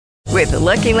With the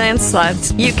Lucky Land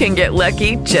Slots, you can get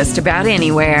lucky just about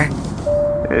anywhere.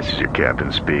 This is your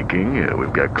captain speaking.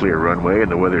 We've got clear runway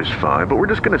and the weather's fine, but we're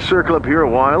just going to circle up here a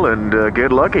while and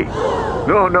get lucky.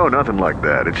 No, nothing like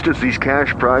that. It's just these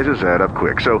cash prizes add up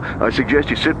quick. So I suggest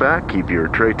you sit back, keep your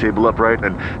tray table upright,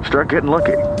 and start getting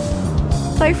lucky.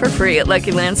 Play for free at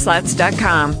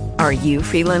LuckyLandSlots.com. Are you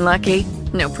feeling lucky?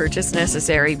 No purchase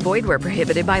necessary. Void where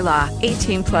prohibited by law.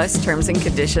 18 plus terms and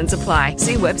conditions apply.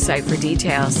 See website for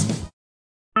details.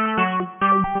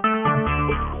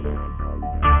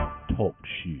 Talk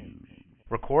shoes.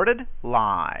 Recorded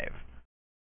live.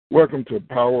 Welcome to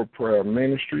Power Prayer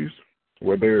Ministries,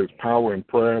 where there is power in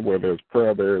prayer, where there's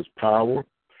prayer, there is power.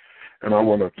 And I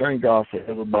want to thank God for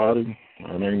everybody.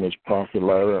 My name is Prophet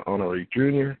Larry Honoré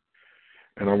Jr.,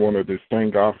 and I want to just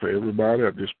thank God for everybody. I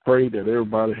just pray that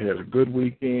everybody had a good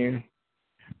weekend,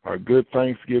 a good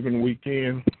Thanksgiving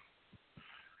weekend.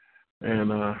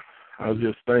 And I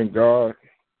just thank God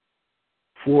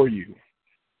for you.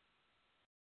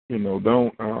 You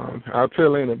know, I'll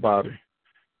tell anybody,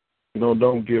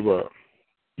 don't give up.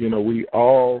 We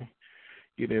all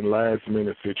get in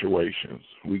last-minute situations.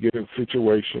 We get in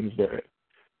situations that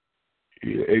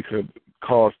it could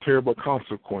cause terrible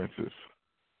consequences.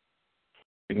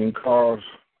 It can cause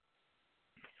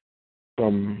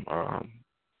some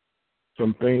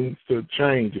things to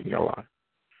change in your life.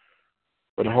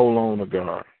 But hold on to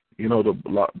God.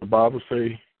 The Bible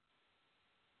say,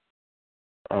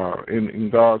 in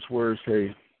God's word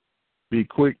say, be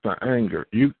quick to anger.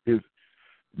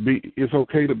 It's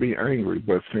okay to be angry,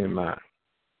 but sin not.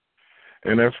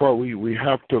 And that's why we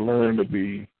have to learn to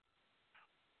be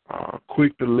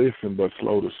quick to listen, but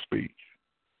slow to speak.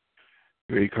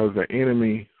 Because the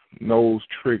enemy knows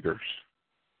triggers.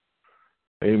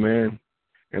 Amen.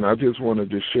 And I just wanted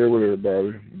to share with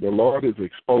everybody, the Lord is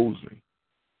exposing.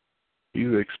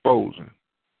 He's exposing.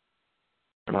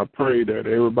 And I pray that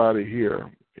everybody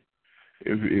here,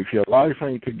 if your life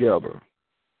ain't together,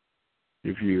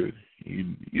 if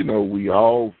we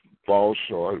all fall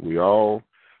short, we all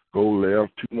go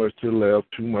left, too much to the left,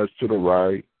 too much to the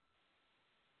right.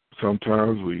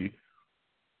 Sometimes we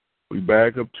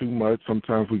back up too much.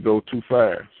 Sometimes we go too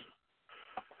fast.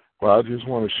 Well, I just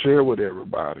want to share with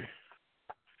everybody.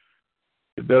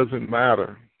 It doesn't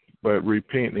matter, but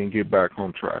repent and get back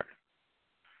on track.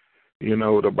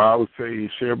 The Bible says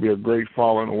it shall be a great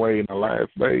falling away in the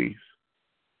last days.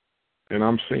 And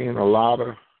I'm seeing a lot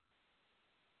of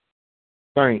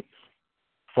saints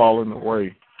falling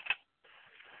away.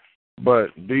 But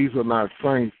these are not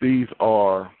saints. These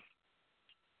are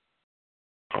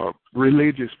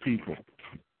religious people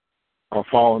are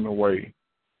falling away.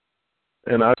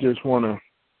 And I just want to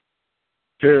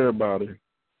tell everybody,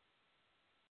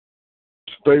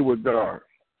 stay with God.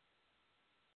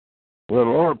 Well,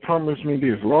 the Lord promised me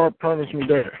this. The Lord promised me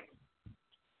that.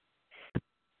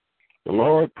 The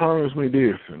Lord promised me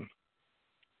this, and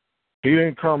He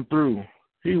didn't come through.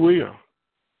 He will.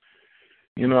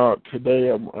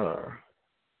 Today I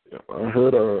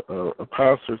heard a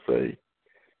pastor say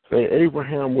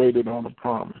Abraham waited on a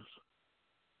promise,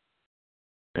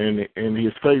 and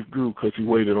his faith grew because he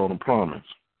waited on a promise.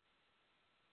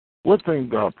 What thing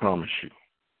God promised you?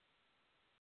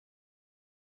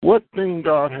 What thing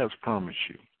God has promised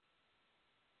you?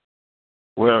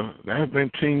 Well, that has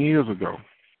been 10 years ago.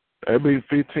 That been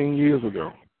 15 years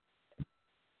ago.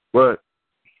 But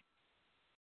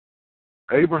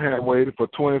Abraham waited for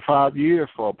 25 years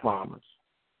for a promise.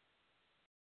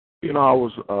 I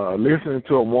was listening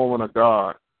to a woman of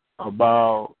God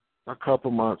about a couple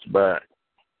months back,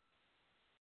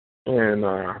 and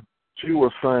she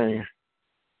was saying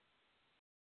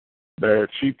that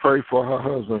she prayed for her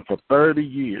husband for 30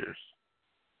 years.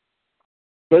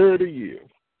 30 years.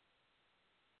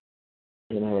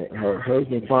 Her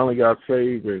husband finally got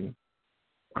saved and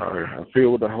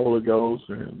filled with the Holy Ghost,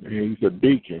 and he's a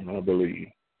deacon, I believe.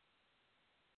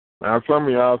 Now, some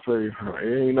of y'all say,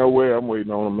 there ain't no way I'm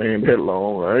waiting on a man that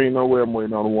long. There ain't no way I'm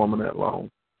waiting on a woman that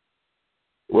long.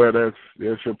 Well, that's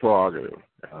your prerogative.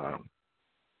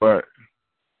 But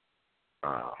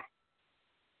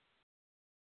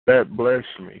that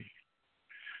blessed me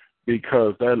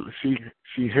because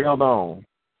she held on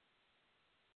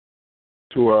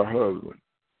to her husband.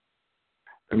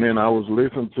 And then I was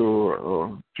listening to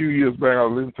a few years back, I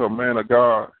was listening to a man of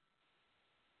God,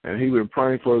 and he been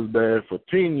praying for his dad for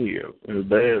 10 years. And his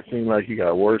dad seemed like he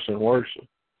got worse and worse.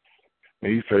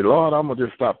 And he said, Lord, I'm going to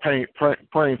just stop praying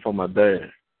for my dad.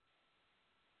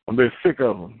 I'm just sick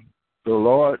of him. So the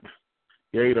Lord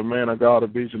gave the man of God a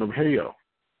vision of hell.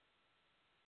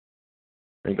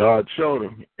 And God showed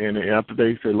him. And after that,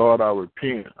 he said, Lord, I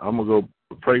repent. I'm going to go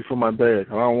pray for my dad,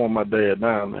 'cause I don't want my dad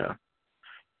down there.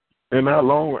 And not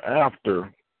long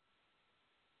after,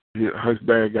 his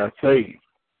dad got saved.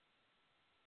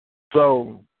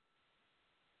 So,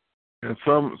 and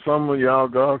some of y'all,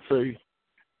 God say,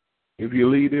 if you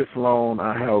leave this alone,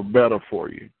 I have better for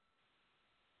you.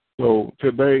 So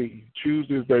today, choose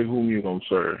this day whom you're going to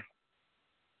serve.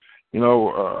 You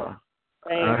know,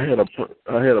 I had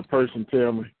a person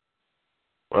tell me,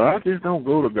 well, I just don't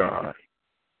go to God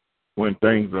when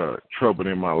things are troubled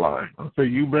in my life. I say,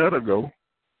 you better go.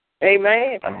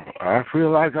 Amen. I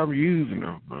feel like I'm using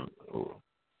them.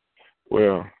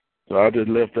 Well, so I just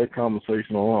left that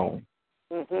conversation alone.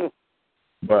 Mm-hmm.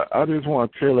 But I just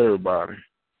want to tell everybody,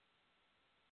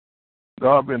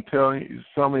 God been telling you,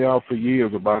 some of y'all for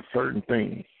years about certain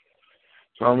things.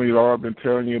 Some of y'all have been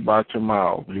telling you about your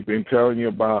mouth. He's been telling you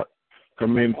about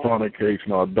committing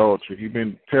fornication or adultery. He's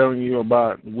been telling you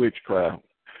about witchcraft.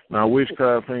 Now,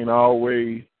 witchcraft ain't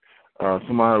always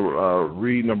somebody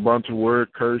reading a bunch of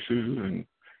word curses and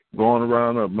going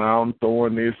around a mountain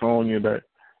throwing this on you, that.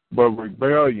 But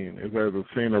rebellion is as a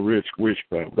sin of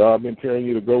witchcraft. God been telling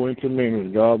you to go into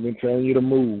ministry. God been telling you to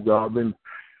move.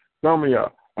 Some of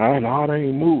y'all, I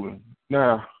ain't moving.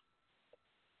 Now,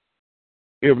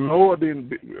 if Noah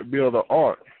didn't build an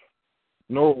ark,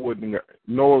 Noah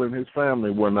and his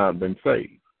family would not have been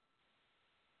saved.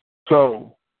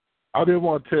 So, I just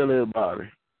want to tell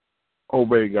everybody,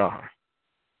 obey God.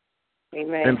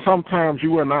 Amen. And sometimes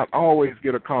you will not always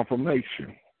get a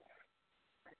confirmation.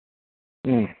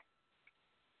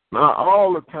 Not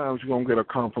all the times you're going to get a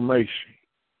confirmation.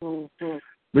 Mm-hmm.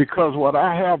 Because what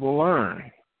I have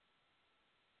learned,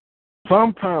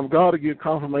 sometimes God will give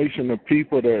confirmation of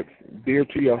people that's dear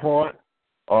to your heart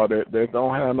or that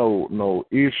don't have no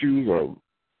issues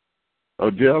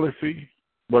or jealousy.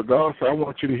 But God said, I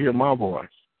want you to hear my voice.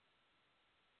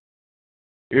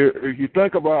 If you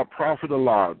think about Prophet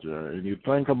Elijah and you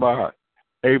think about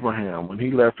Abraham when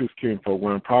he left his kinfolk,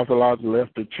 when Prophet Elijah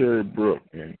left the Cherry Brook,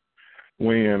 and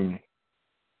when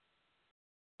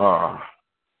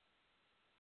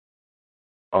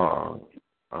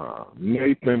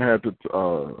Nathan had to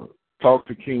talk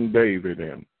to King David,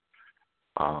 and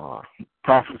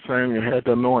Prophet Samuel had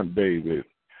to anoint David,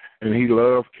 and he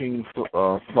loved King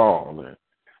Saul,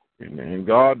 and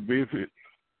God visited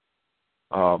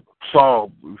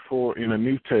Saul before in the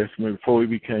New Testament before he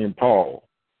became Paul.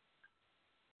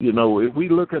 You know, if we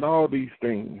look at all these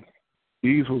things,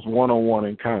 these was one-on-one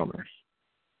encounters.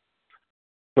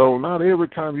 So not every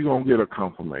time you're going to get a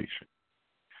confirmation.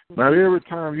 Not every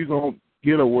time you're going to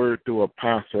get a word through a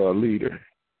pastor or a leader.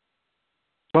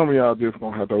 Some of y'all just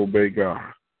going to have to obey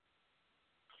God.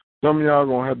 Some of y'all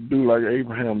going to have to do like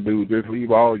Abraham do, just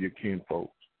leave all your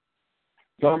kinfolks.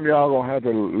 Some of y'all going to have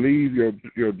to leave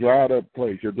your dried up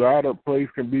place. Your dried up place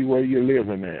can be where you're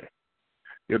living at.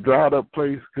 Your dried up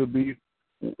place could be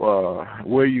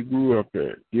where you grew up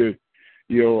at.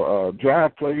 Your dry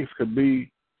place could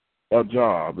be a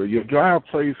job. Or your dry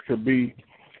place could be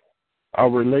a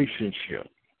relationship.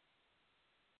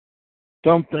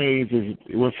 Some things is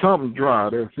when something's dry,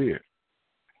 that's it.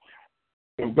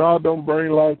 If God don't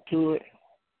bring life to it,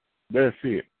 that's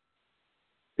it.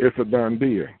 It's a done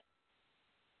deal.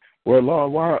 Well,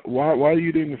 Lord, why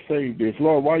you didn't save this?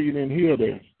 Lord, why you didn't heal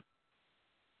this?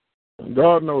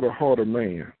 God know the heart of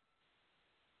man.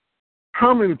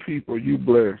 How many people you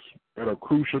bless at a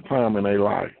crucial time in their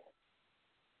life?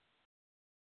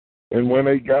 And when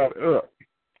they got up,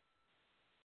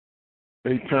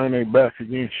 they turned their back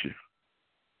against you.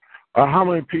 Or how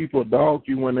many people dogged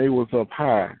you when they was up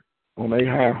high, on their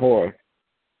high horse?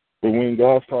 But when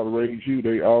God started to raise you,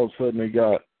 they all of a sudden they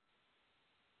got,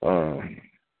 all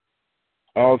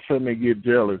of a sudden they get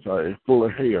jealous, full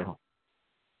of hell.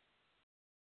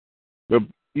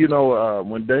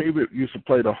 When David used to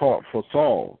play the harp for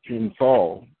Saul, King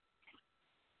Saul,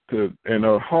 and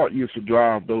the harp used to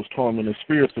drive those tormenting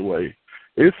spirits away.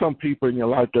 There's some people in your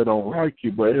life that don't like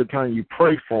you, but every time you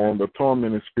pray for them, the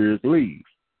tormenting spirits leave.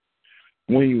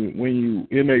 When you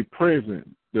in a presence,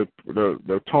 the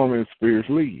tormenting spirits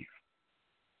leave.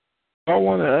 I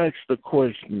want to ask the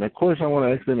question. The question I want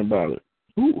to ask anybody: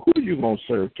 Who are you going to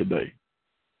serve today?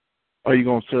 Are you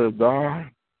going to serve God?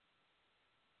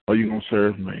 Or are you going to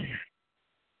serve man?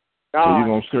 God. Are you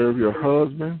going to serve your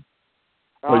husband?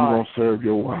 God. Or are you going to serve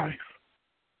your wife?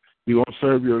 You going to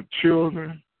serve your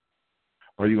children?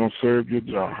 Or are you going to serve your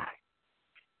job?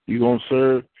 You going to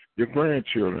serve your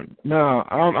grandchildren? Now,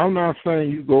 I'm not saying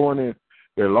you going in,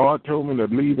 the Lord told me to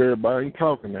leave everybody. I ain't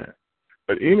talking that.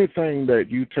 But anything that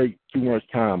you take too much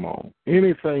time on,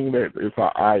 anything that is an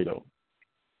idol,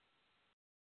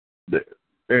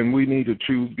 and we need to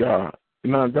choose God.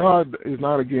 Now, God is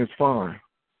not against fun.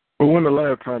 But when the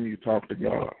last time you talked to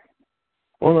God?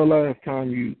 When the last time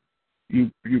you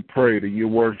prayed and you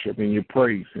worship and you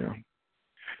praise Him?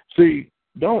 See,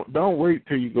 don't wait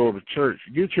till you go to church.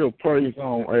 Get your praise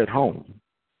on at home.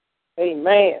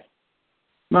 Amen.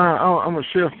 Now, I'm going to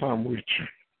share something with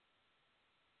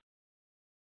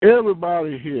you.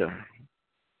 Everybody here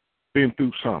been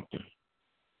through something.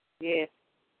 Yes.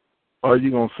 Are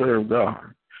you going to serve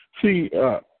God? See,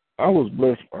 I was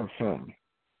blessed by something.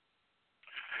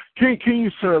 Can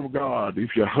you serve God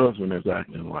if your husband is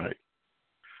acting right?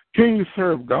 Can you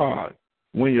serve God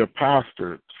when your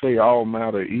pastor say all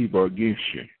matter evil against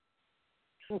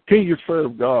you? Can you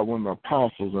serve God when the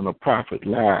apostles and the prophet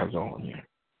lies on you?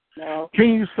 No.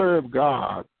 Can you serve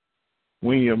God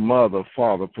when your mother,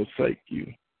 father forsake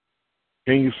you?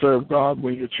 Can you serve God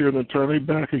when your children turn their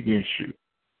back against you?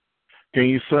 Can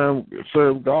you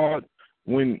serve God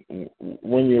when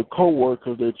your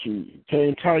coworkers that you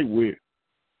came tight with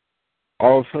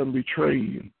all of a sudden betray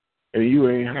you and you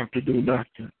ain't have to do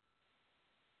nothing?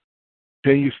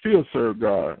 Can you still serve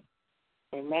God?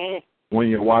 Amen. When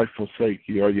your wife forsake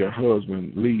you or your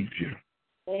husband leaves you?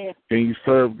 Yeah. Can you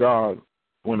serve God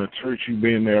when the church you've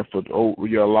been there for over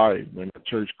your life and the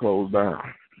church closed down?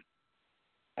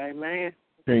 Amen.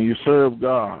 Can you serve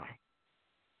God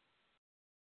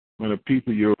when the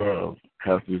people you love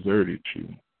have deserted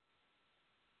you?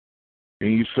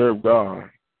 Can you serve God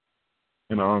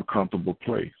in an uncomfortable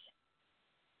place?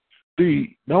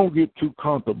 See, don't get too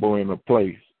comfortable in a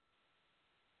place,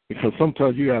 because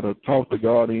sometimes you got to talk to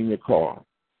God in your car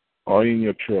or in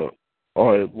your truck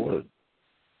or at work.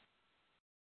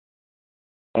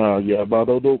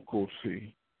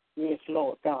 Yes,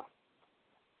 Lord God.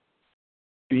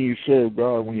 Can you serve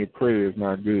God when your credit is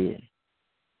not good?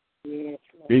 Yes,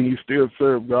 Lord. Can you still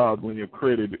serve God when your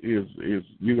credit is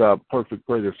you got a perfect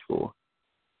credit score?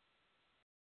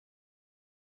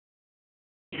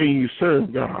 Can you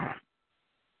serve God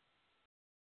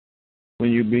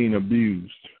when you're being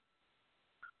abused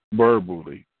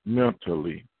verbally,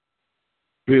 mentally,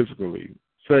 physically,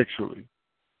 sexually,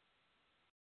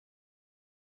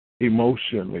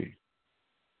 emotionally?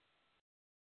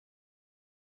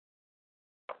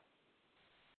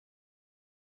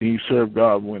 Can you serve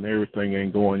God when everything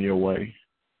ain't going your way?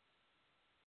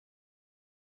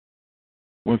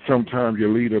 When sometimes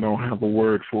your leader don't have a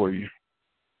word for you?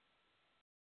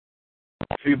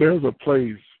 See, there's a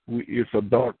place, it's a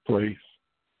dark place.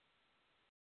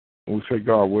 And we say,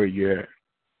 God, where you at?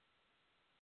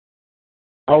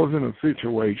 I was in a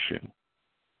situation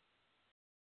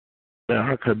that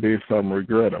I could do something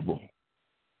regrettable.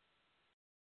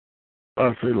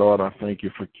 I say, Lord, I thank you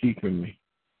for keeping me.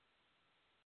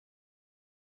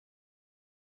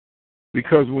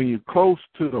 Because when you're close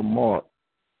to the mark,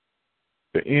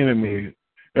 the enemy,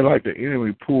 and like the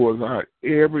enemy pours out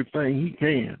everything he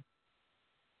can.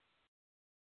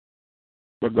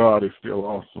 But God is still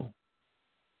awesome.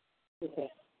 Yes.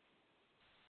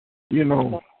 You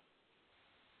know,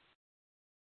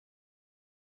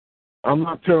 I'm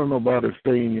not telling nobody to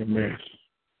stay in your mess.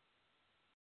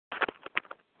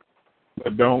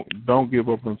 But don't give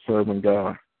up on serving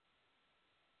God.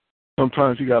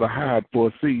 Sometimes you gotta hide for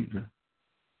a season.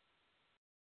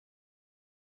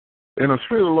 And the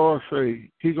Spirit of the Lord say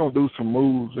He's gonna do some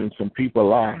moves in some people's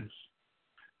lives.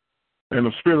 And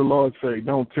the Spirit of the Lord say,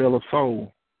 don't tell a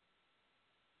soul.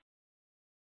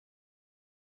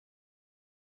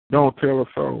 Don't tell a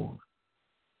soul.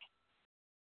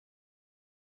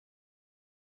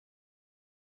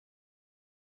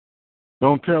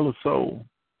 Don't tell a soul.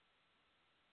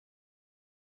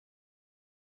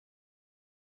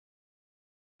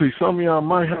 See, some of y'all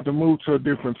might have to move to a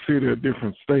different city, a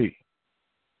different state.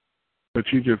 But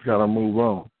you just got to move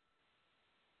on.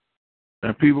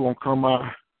 And people going to come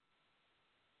out,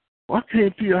 well, I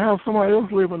came to your house, somebody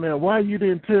else living there. Why you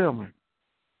didn't tell me?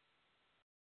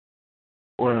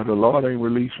 Well, the Lord ain't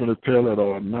released me to tell it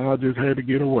all. Now I just had to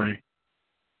get away.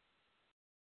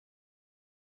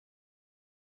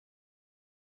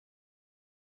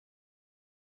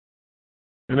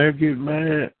 And they get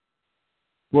mad.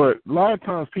 But a lot of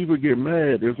times people get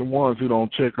mad is the ones who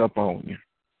don't check up on you,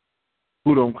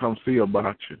 who don't come see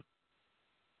about you.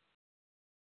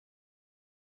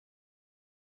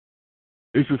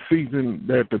 It's a season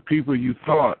that the people you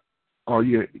thought, or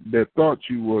that thought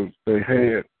you was, they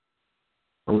had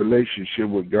a relationship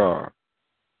with God,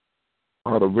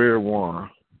 are the very one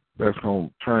that's going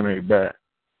to turn their back.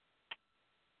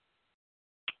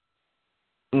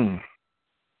 Can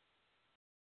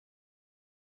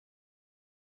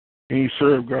you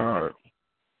serve God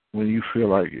when you feel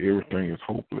like everything is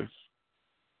hopeless?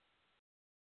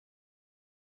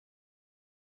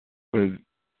 but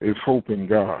it's hope in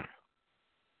God.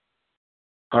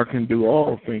 I can do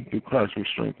all things through Christ who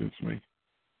strengthens me.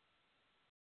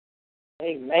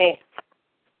 Amen.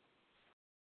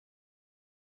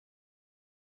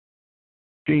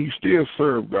 Can you still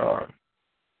serve God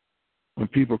when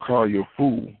people call you a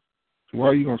fool? So why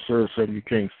are you going to serve something you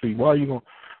can't see? Why are you going to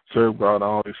serve God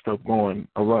all this stuff going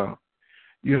around?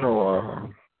 You know,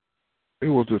 it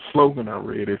was a slogan I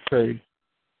read. It say,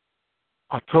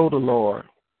 I told the Lord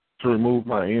to remove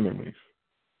my enemies,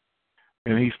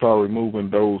 and he started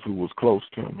removing those who was close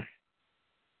to me.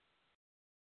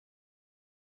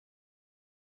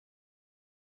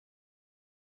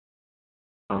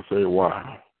 I say,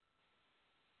 wow.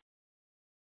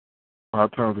 A lot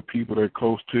of times the people that are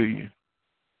close to you,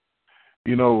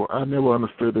 you know, I never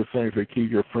understood the saying that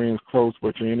keep your friends close,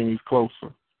 but your enemies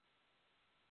closer.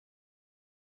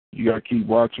 You got to keep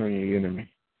watching your enemy.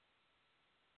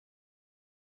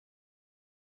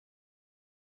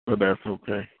 But that's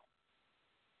okay.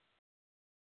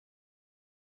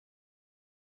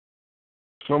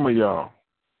 Some of y'all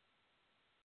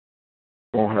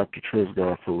won't have to trust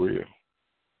God for real.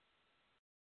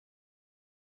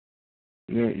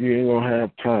 You ain't going to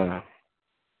have time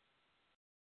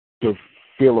to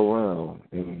feel around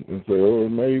and say, oh,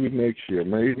 maybe next year,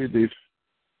 maybe this.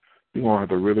 You're going to have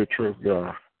to really trust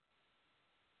God.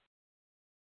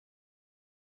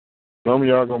 Some of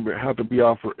y'all going to have to be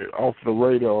off the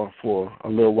radar for a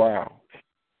little while.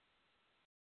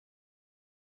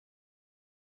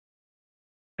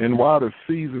 And while the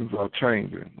seasons are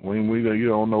changing, when you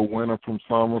don't know winter from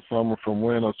summer, summer from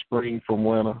winter, spring from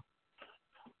winter,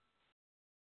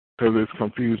 because it's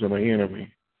confusing the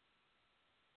enemy.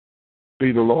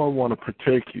 See, the Lord want to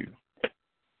protect you.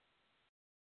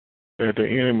 That the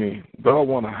enemy, God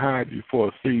want to hide you for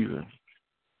a season,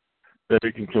 that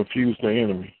it can confuse the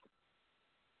enemy.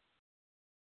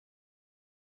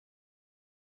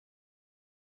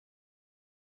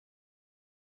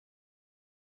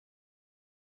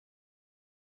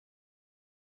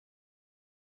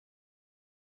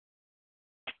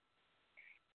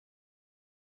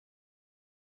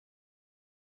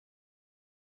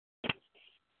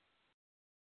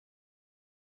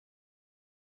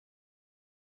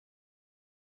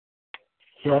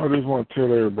 So I just want to tell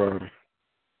everybody,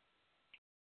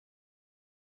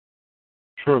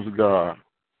 trust God.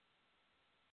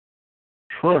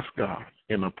 Trust God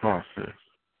in the process.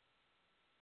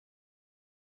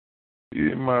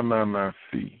 You might not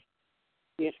see.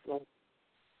 Yes, Lord.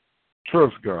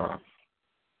 Trust God.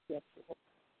 Yes, Lord.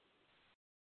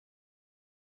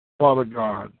 Father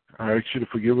God, I ask you to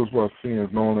forgive us for our sins,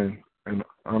 knowingly and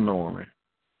unknowingly.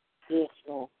 Yes,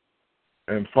 Lord.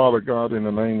 And Father God, in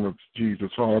the name of Jesus,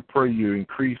 Father, I pray you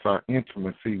increase our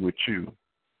intimacy with you.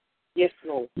 Yes,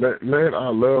 Lord. Let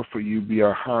our love for you be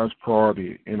our highest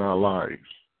priority in our lives.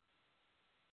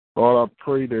 Lord, I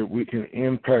pray that we can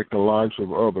impact the lives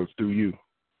of others through you.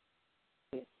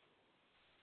 Yes.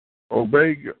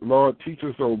 Lord, teach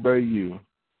us to obey you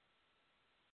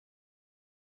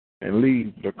and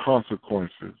leave the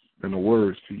consequences and the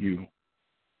words to you.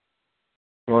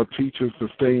 Lord, teach us to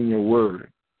stay in your word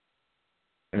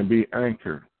and be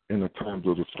anchored in the times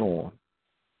of the storm.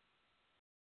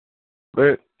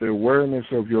 Let the awareness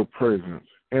of your presence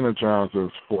energize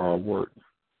us for our work.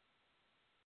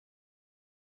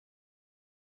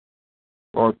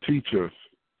 Lord, teach us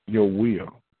your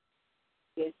will.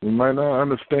 Yes. We might not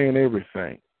understand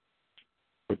everything,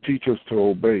 but teach us to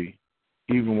obey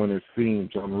even when it seems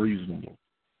unreasonable.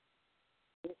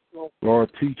 Yes, Lord.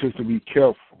 Lord, teach us to be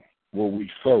careful what we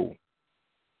sow,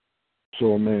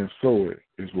 so a man sow it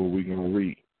is what we're going to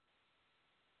reap.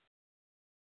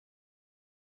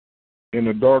 In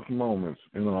the dark moments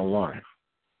in our life,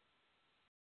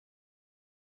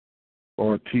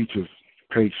 Lord, teach us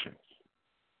patience.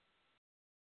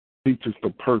 Teach us the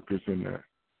purpose in that.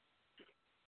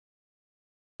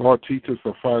 Lord, teach us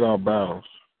to fight our battles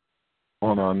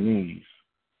on our knees.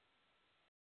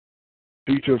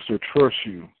 Teach us to trust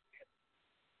you.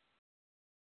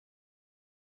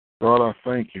 God, I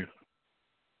thank you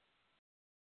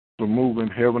for moving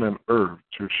heaven and earth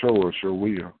to show us your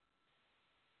will.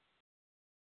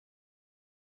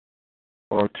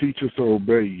 Lord, teach us to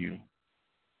obey you,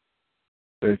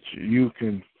 that you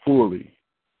can fully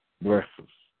bless us.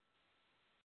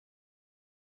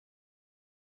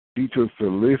 Teach us to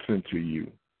listen to you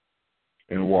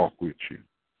and walk with you.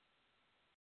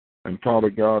 And Father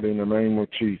God, in the name of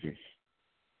Jesus,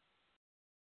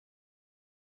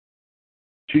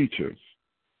 teach us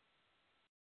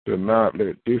to not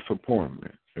let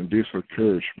disappointment and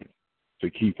discouragement to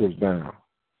keep us down,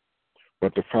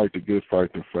 but to fight the good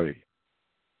fight of faith.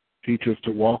 Teach us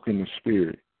to walk in the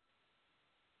Spirit.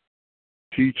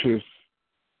 Teach us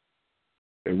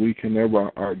that we can never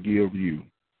outgive you.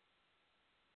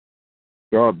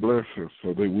 God bless us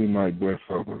so that we might bless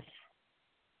others.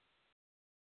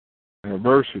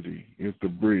 Adversity is the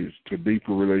bridge to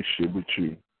deeper relationship with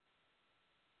you.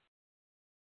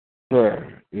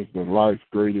 Prayer is the life's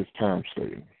greatest time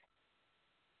saver.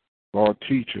 Lord,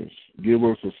 teach us. Give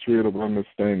us a spirit of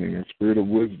understanding and spirit of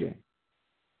wisdom.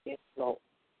 Yes, Lord.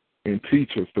 And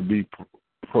teach us to be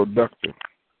productive.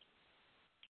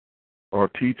 Or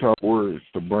teach our words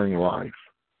to bring life.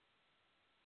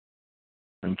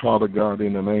 And Father God,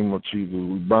 in the name of Jesus,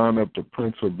 we bind up the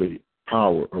prince of the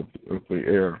power of the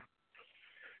air.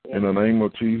 In the name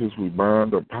of Jesus, we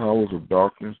bind the powers of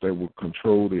darkness that will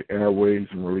control the airways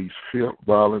and release fear,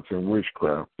 violence, and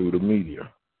witchcraft through the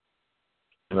media.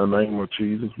 In the name of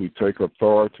Jesus, we take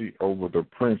authority over the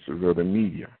princes of the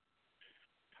media.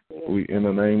 In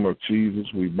the name of Jesus,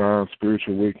 we bind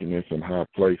spiritual wickedness in high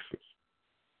places.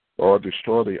 Or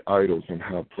destroy the idols in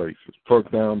high places.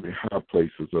 Pluck down the high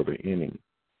places of the enemy.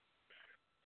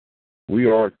 We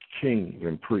are kings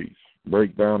and priests.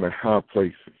 Break down the high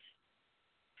places.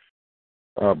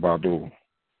 Abado.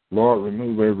 Lord,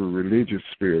 remove every religious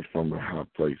spirit from the high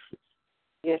places.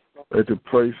 Yes, Lord. Let the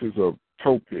places of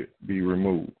Tophet be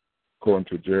removed, according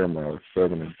to Jeremiah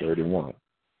 7:31.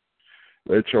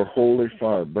 Let your holy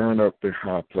fire burn up the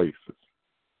high places.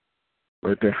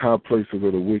 Let the high places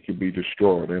of the wicked be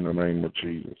destroyed in the name of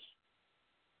Jesus.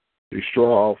 Destroy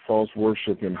all false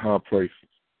worship in high places.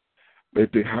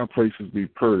 Let the high places be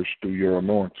purged through your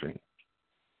anointing.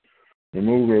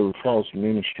 Remove every false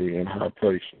ministry in high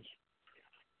places.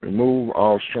 Remove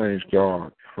all strange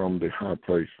God from the high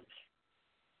places.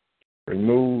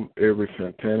 Remove every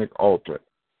satanic altar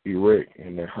erect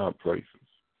in the high places.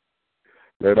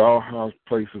 Let all high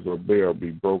places of Baal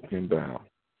be broken down.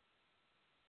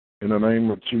 In the name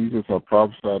of Jesus, I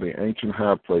prophesy the ancient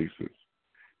high places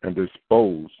and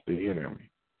dispose the enemy.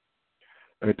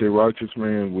 Let the righteous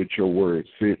man with your word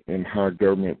sit in high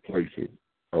government places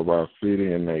of our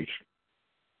city and nation.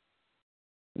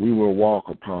 We will walk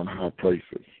upon high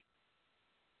places.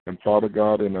 And Father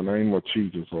God, in the name of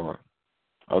Jesus, Lord,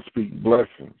 I speak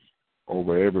blessings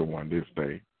over everyone this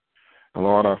day. And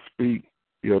Lord, I speak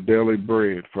your daily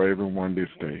bread for everyone this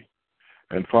day.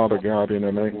 And Father God, in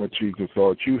the name of Jesus,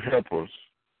 Lord, you help us.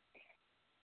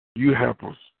 You help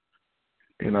us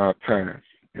in our tasks,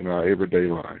 in our everyday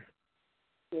life.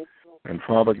 Yes, and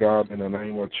Father God, in the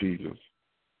name of Jesus,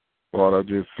 Lord, I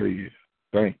just say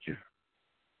thank you.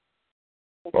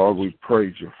 Lord, we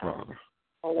praise you, Father.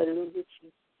 Hallelujah,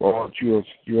 Jesus. Lord, you're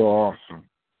awesome.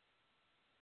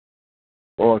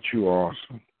 Lord, you are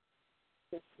awesome.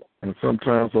 Yes, Lord. And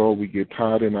sometimes, Lord, we get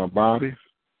tired in our bodies.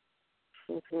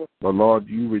 Mm-hmm. But, Lord,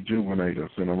 you rejuvenate us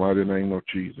in the mighty name of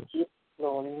Jesus. Yes,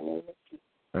 Lord, in the name of Jesus.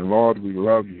 And, Lord, we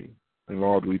love you. And,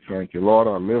 Lord, we thank you. Lord,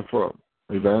 I lift up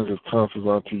Evangelist Constance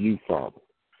unto you, Father.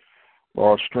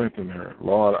 Lord, strengthen her.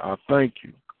 Lord, I thank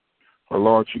you for,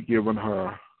 Lord, you giving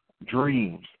her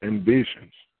dreams and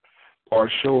visions. Lord,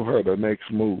 show her the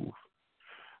next move.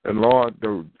 And, Lord,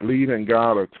 the lead and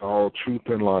guide her to all truth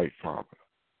and light, Father.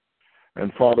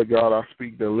 And, Father God, I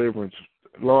speak deliverance.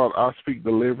 Lord, I speak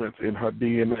deliverance in her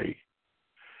DNA.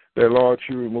 That, Lord,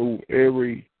 you remove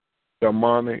every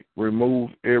demonic, remove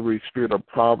every spirit of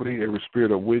poverty, every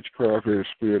spirit of witchcraft, every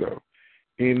spirit of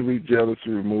envy, jealousy,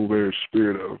 remove every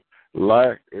spirit of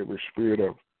lack, every spirit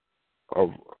of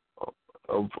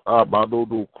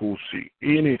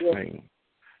anything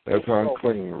that's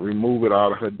unclean. Remove it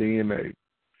out of her DNA.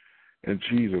 And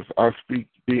Jesus, I speak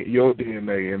your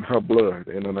DNA in her blood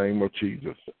in the name of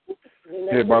Jesus.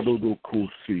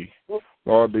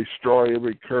 Lord, destroy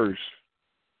every curse.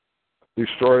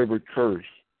 Destroy every curse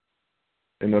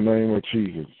in the name of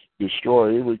Jesus.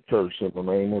 Destroy every curse in the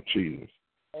name of Jesus.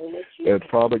 And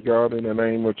Father God, in the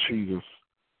name of Jesus,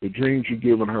 the dreams you've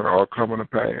given her are coming to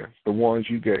pass, the ones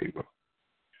you gave her.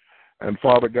 And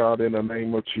Father God, in the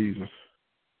name of Jesus,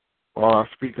 Lord,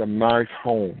 I speak a nice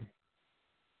home.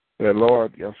 That,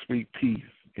 Lord, I speak peace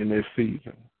in this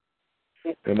season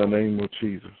in the name of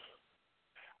Jesus.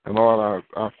 And, Lord,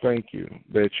 I thank you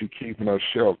that you're keeping her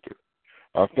sheltered.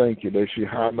 I thank you that she's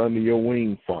hiding under your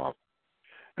wing, Father.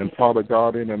 And, Father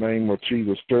God, in the name of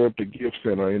Jesus, stir up the gift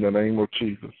center in the name of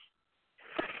Jesus.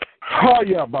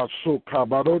 Hallelujah.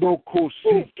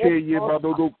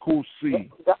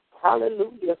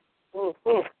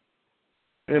 Mm-hmm.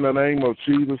 In the name of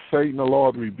Jesus, Satan, the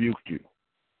Lord rebuke you.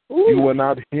 You will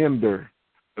not hinder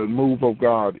the move of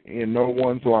God in no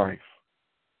one's life.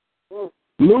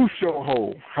 Loose your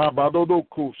hold.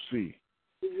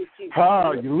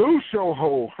 Ha, you lose your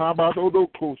hold. How about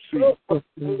Odokosi?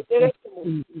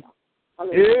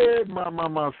 Eh,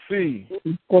 mama, see.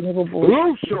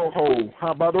 Lose your hold.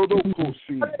 How about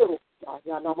Odokosi?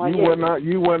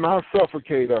 You will not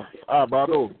suffocate her. How about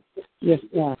Odo? Yes,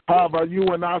 God. How about you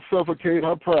will not suffocate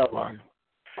her prayer life?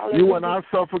 You will not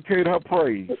suffocate her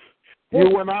praise. You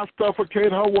will not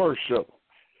suffocate her worship.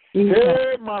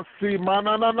 Hey, my see, my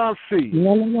na see.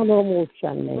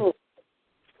 No,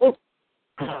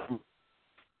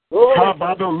 How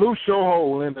about the loose your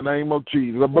hold in the name of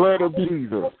Jesus, the blood of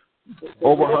Jesus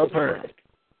over her parents.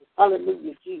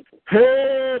 Hallelujah, Jesus.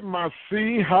 Hey, my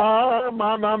see, ha,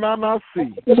 my na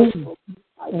see. Yeah,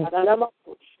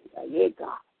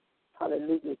 God.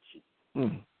 Hallelujah,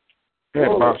 Jesus. Hey,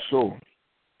 my soul.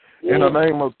 In the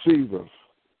name of Jesus.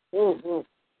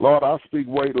 Lord, I speak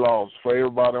weight loss for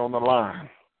everybody on the line.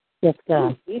 Yes,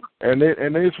 God. And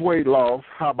this weight loss,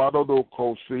 how about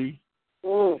Odokosi?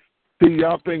 See,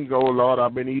 y'all think, oh, Lord,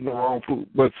 I've been eating the wrong food.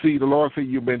 But see, the Lord said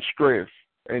you've been stressed,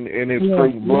 and it's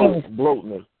creating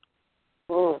bloatness.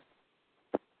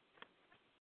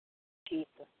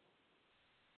 Jesus.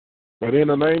 But in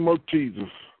the name of Jesus,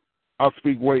 I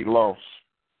speak weight loss.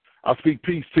 I speak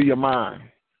peace to your mind.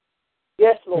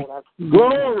 Yes, Lord.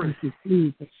 Glory.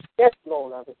 Yes,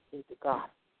 Lord. I receive it, God.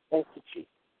 Thank you, Jesus.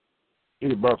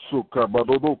 Yes,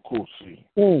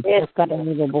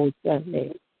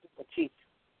 Jesus.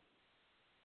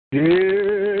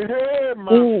 Yeah,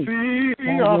 my see,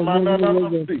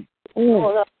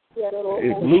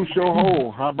 loose your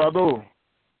hold. How about those?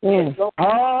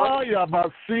 Ah, yeah, my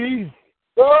see.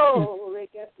 So.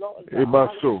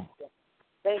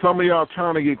 Some of y'all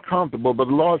trying to get comfortable, but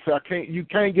the Lord said, you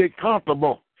can't get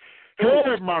comfortable.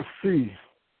 Hey, my see.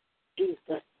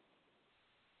 Jesus.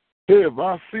 Hey,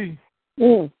 my see.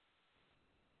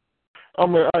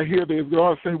 I hear this.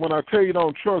 God say, when I tell you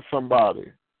don't trust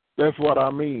somebody, that's what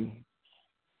I mean.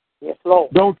 Yes,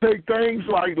 Lord. Don't take things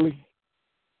lightly.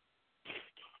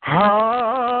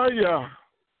 Ah, yeah.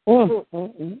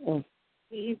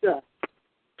 Jesus.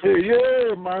 Hey,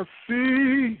 yeah, my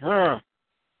see. Huh?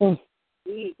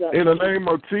 Jesus. In the name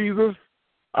of Jesus,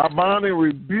 I bind and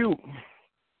rebuke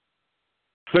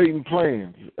Satan's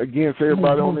plans against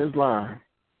everybody on this line.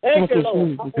 Thank you,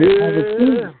 Lord.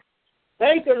 Yeah.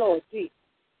 Thank you, Lord. Jesus.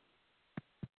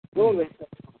 Glory to God.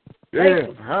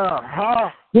 Yeah.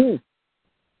 Ha.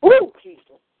 Oh,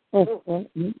 Jesus.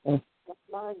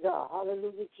 My God.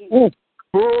 Hallelujah, Jesus.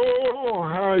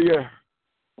 Oh, yeah.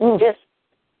 Yes.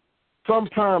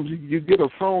 Sometimes you get a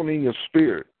song in your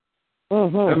spirit.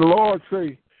 And the Lord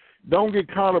say, don't get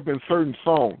caught up in certain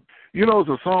songs. You know,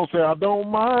 the song say, I don't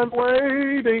mind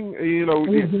waiting,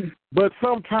 but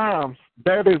sometimes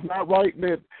that is not right.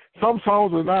 That some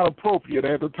songs are not appropriate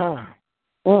at the time.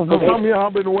 Because some of y'all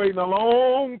have been waiting a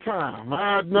long time.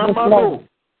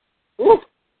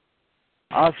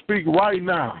 I speak right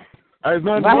now. There's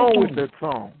nothing wrong with that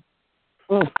song.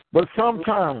 But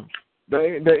sometimes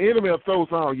the enemy will throw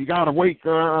songs. You got to wait.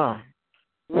 I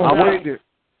waited.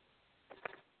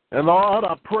 And Lord,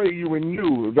 I pray you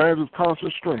renew Evangelist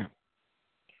Constant's strength.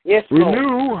 Yes, Lord.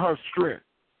 Renew her strength.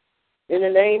 In the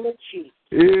name of Jesus.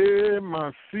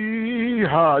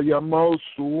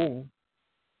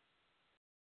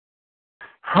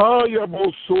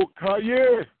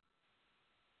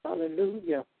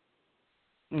 Hallelujah.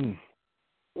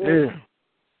 Yeah.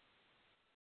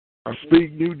 I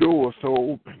speak new doors so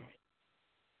open.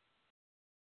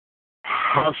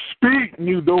 I speak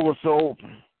new doors so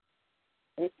open.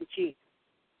 Thank you, Jesus.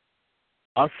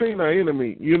 I seen the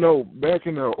enemy, back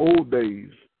in the old days,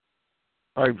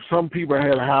 like some people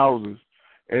had houses,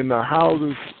 and the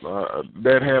houses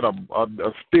that had a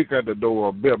stick at the door,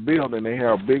 a building, they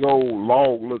had a big old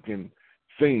log-looking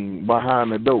thing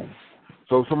behind the door.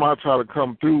 So somebody try to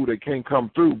come through, they can't come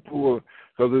through, because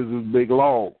there's this big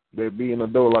log that be in the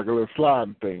door like a little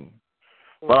sliding thing.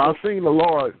 But I seen the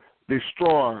Lord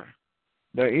destroy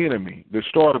the enemy,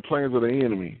 destroy the plans of the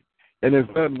enemy, and there's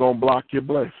nothing going to block your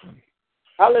blessing.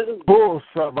 Hallelujah.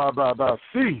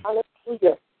 See.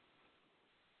 Hallelujah.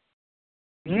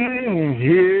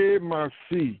 Here, my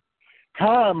see.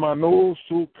 Hi, my no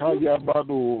so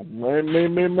kayabado.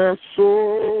 Me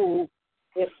so.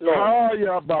 Yes, Lord.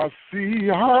 Hayabasi,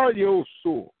 hayo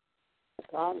so.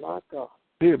 God, my God.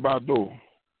 Here, bado.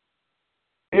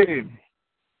 Hey,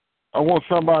 I want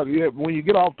somebody, when you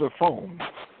get off the phone,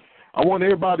 I want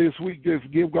everybody this week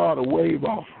just give God a wave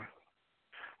offering.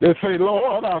 They say,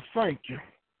 Lord, I thank you.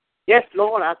 Yes,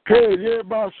 Lord, I thank you. Hey, yeah,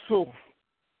 my soul.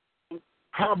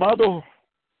 How about those?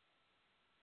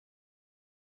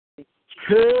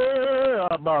 Hey,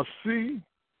 I see.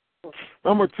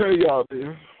 I'm going to tell y'all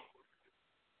this.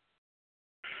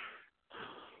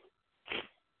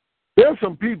 There's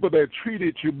some people that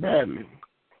treated you badly.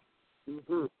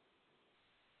 Mm-hmm.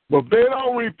 But if they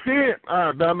don't repent,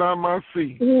 that's not my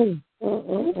seat.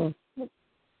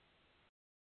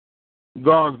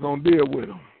 God's going to deal with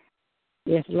them.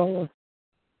 Yes, Lord.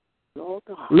 Lord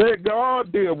God. Let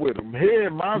God deal with them. Hey,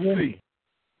 my seat.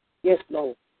 Yes,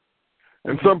 Lord.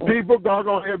 And some people, God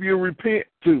going to have you repent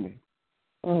too.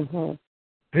 Mm-hmm.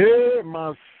 Hey,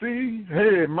 my seat.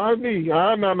 Hey, my knee.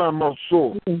 Not my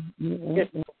soul. Yes,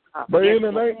 But in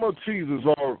the name of Jesus,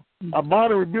 Lord, I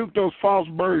bind and rebuke those false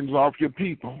burdens off your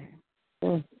people.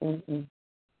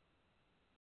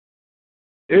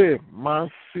 Hey, my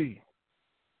seat.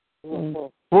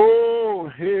 Oh,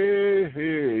 hey,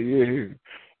 yeah.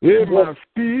 Hey, my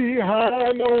seat,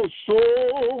 I know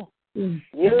so.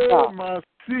 Hey, my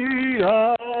seat,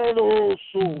 I know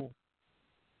so.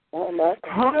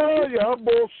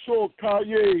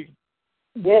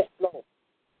 Yes, Lord.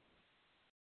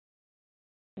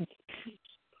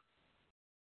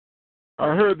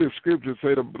 I heard the scripture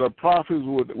say the prophet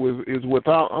is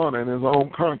without honor in his own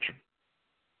country.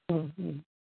 Mm-hmm.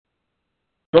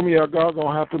 Some of y'all God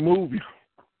gonna have to move you.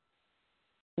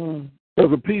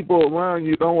 Because the people around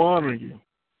you don't honor you.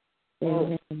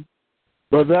 Mm-hmm.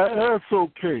 But that's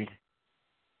okay.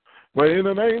 But in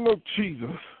the name of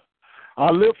Jesus, I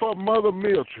lift up Mother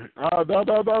Mildred.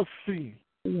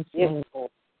 Yes,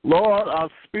 Lord, I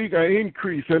speak an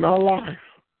increase in her life.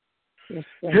 yes,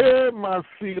 Hear my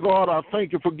seed, Lord. I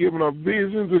thank you for giving her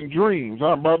visions and dreams.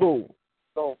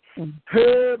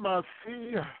 Hear my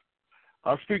seed.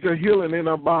 I speak a healing in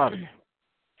her body.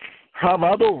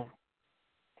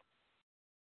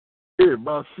 Hear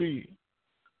my seed.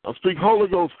 I speak Holy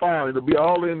Ghost fire to be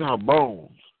all in her bones.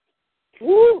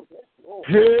 Woo.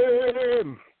 Hear.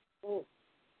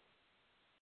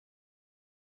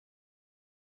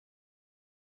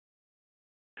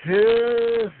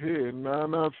 Hey,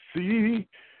 Nana, see.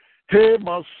 Hey,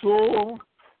 my soul.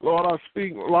 Lord, I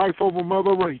speak life over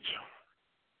Mother Rachel.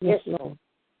 Yes, Lord.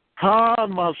 Hide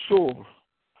my soul.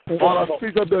 Lord, I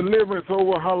speak a deliverance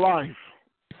over her life.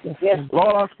 Yes.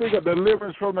 Lord, I speak a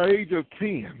deliverance from the age of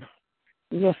 10.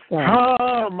 Yes, God.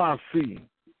 Hide my seed.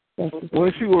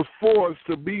 When she was forced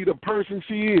to be the person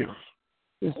she is.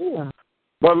 Yes, God.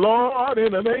 But Lord,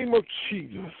 in the name of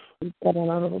Jesus,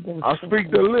 I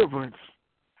speak deliverance.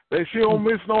 That she don't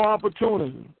miss no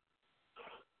opportunity.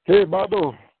 Hey,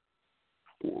 Mother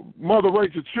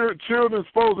Rachel, children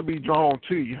supposed to be drawn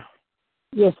to you.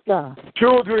 Yes, God.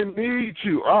 Children need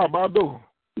you. Mother.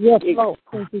 Yes, Lord.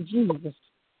 Thank you, Jesus.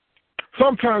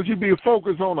 Sometimes you be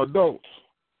focused on adults.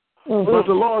 But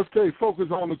the Lord say focus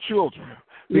on the children.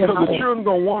 Because the children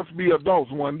going to want to be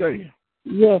adults one day.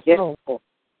 Yes, Lord.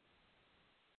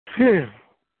 Yeah.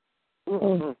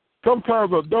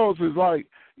 Sometimes adults is like,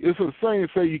 it's a saying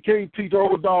say you can't teach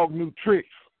old dog new tricks.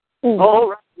 All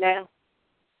right now.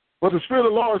 But the Spirit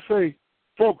of the Lord say,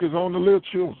 focus on the little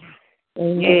children.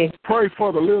 Amen. Pray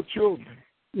for the little children.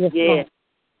 Yes, Lord.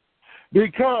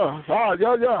 Because,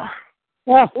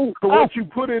 what you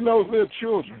put in those little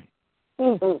children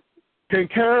can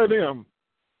carry them,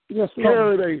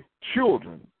 carry their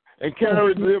children, and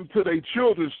carry them to their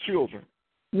children's children.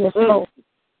 Yes, Lord.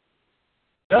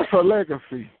 That's a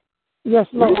legacy. Yes,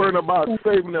 Lord. We're worrying about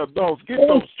saving the adults. Get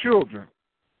those children.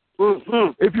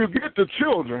 If you get the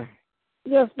children,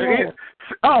 yes, Lord.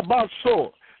 About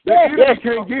so the enemy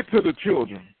can't get to the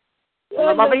children. See,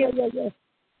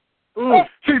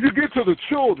 if you get to the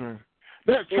children,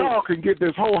 that child can get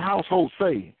this whole household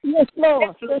saved. Yes,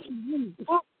 Lord. Yes, Jesus.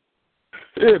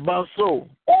 Yeah, my soul.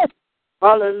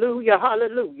 Hallelujah,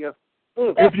 hallelujah.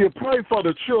 If you pray for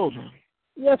the children,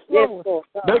 yes, Lord.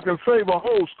 they can save a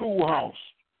whole schoolhouse.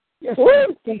 Yes,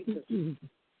 Lord. Thank you, Jesus.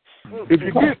 If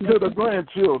you get to the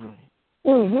grandchildren,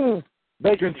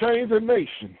 they can change the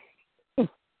nation.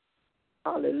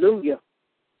 Hallelujah.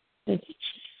 Thank you,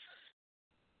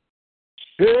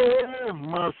 Jesus. Yeah,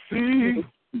 my seed.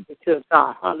 To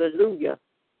God. Hallelujah.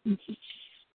 Thank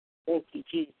you,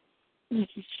 Jesus.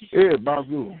 Yeah,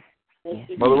 Bazu.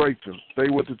 Mother Rachel, stay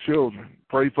with the children.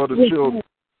 Pray for the children.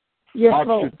 Yes, watch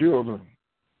Lord. your children.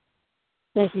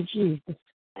 Thank you, Jesus.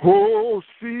 Oh,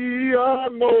 see, I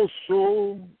know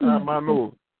so. I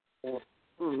know.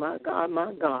 My God,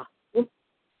 my God.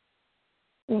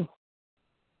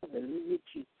 Hallelujah,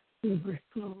 Jesus.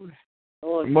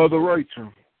 Mother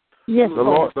Rachel. Yes, the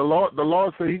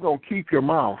Lord said He's gonna keep your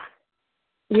mouth.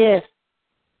 Yes.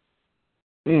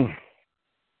 Because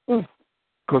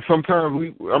sometimes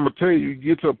I'm gonna tell you, you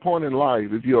get to a point in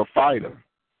life if you're a fighter,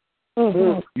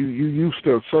 you used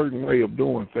to a certain way of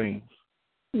doing things.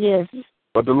 Yes.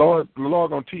 But the Lord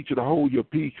gonna teach you to hold your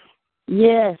peace.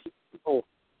 Yes.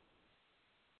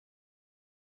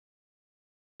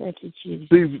 Thank you, Jesus.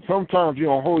 See, sometimes you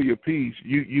don't hold your peace.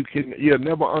 You'll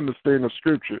never understand the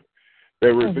scripture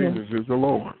that revenge is the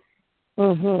Lord.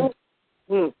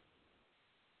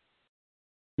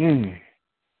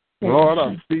 Lord,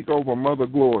 I speak over Mother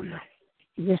Gloria.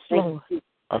 Yes, Lord.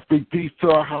 I speak peace to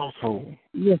her household.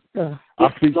 Yes, sir.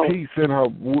 I speak peace in her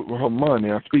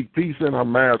money. I speak peace in her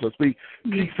marriage. I speak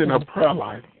peace in her prayer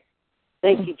life.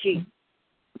 Thank you, Jesus.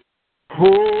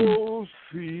 Oh,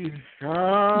 see,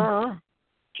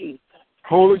 Jesus.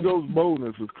 Holy Ghost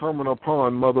boldness is coming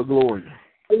upon Mother Gloria.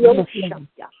 Hallelujah.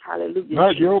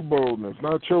 Not your boldness,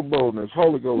 not your boldness.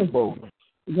 Holy Ghost boldness.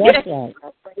 Yes, Lord.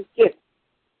 Thank you.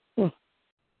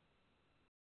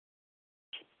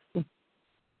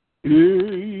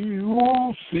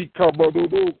 Lord,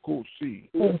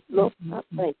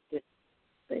 Thank you.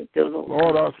 Thank you, Lord.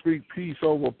 Lord, I speak peace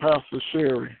over Pastor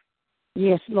Sherry.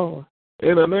 Yes, Lord.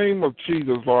 In the name of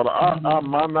Jesus, Lord, I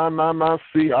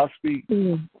speak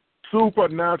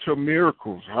supernatural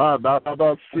miracles.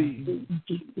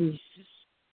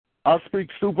 I speak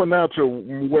supernatural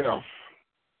wealth,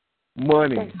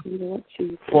 money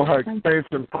for her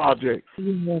expansion projects.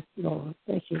 Yes, Lord.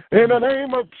 Thank you. In the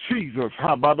name of Jesus,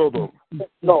 I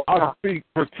speak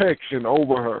protection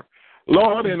over her.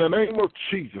 Lord, in the name of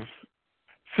Jesus,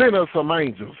 send us some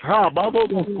angels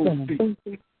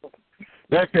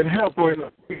that can help her.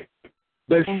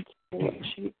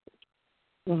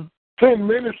 Send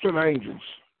ministering angels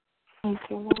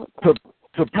to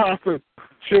Pastor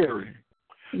Cherry.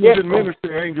 Send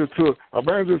ministering angels to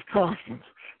Evangelist Constance.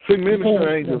 Send ministering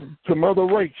angels to Mother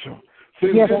Rachel.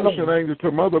 Send ministering angels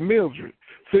to Mother Mildred.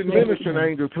 Send ministering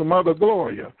angels to Mother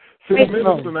Gloria. Send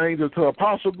ministering angels to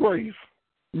Apostle Grace.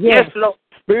 Yes, Lord.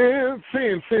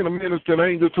 Send a ministering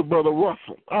angel to Brother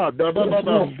Russell.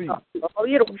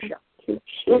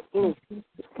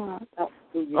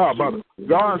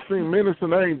 God send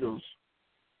ministering angels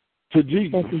to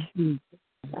Jesus.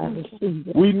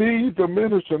 We need the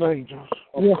ministering angels.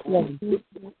 Yes, Lord.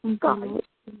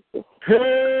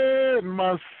 Hey,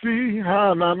 my see,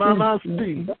 na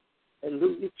see.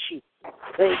 Hallelujah, Jesus.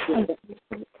 Thank you,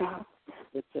 God.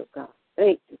 Thank you, God.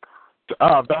 Thank you,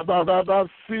 God.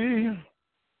 See.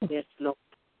 Yes, Lord.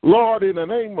 Lord, in the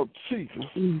name of Jesus,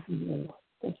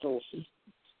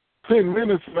 send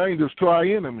ministering angels to our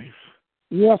enemies.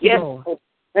 Yes, Lord.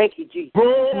 Thank you, Jesus.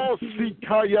 Oh, see,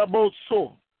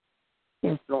 Kayaboso.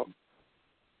 Yes, Lord.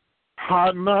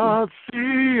 Hana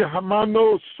see,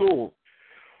 Hamano so.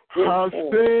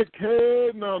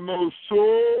 Haseke na no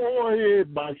so, he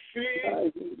by see. Yeah,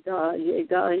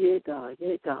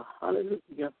 God.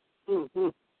 Hallelujah.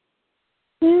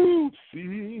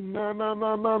 See,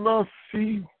 na,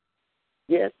 see.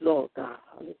 Yes, Lord God.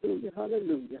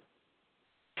 Hallelujah.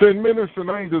 Send ministering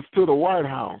angels to the White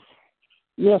House.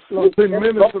 Yes, Lord. Send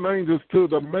ministering angels to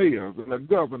the mayors and the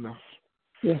governors.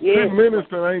 Yes. Send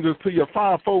ministering angels to your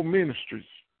fivefold ministries.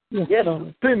 Yes,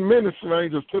 Lord. Send ministering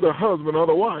angels to the husband or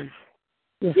the wife.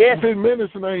 Yes. Send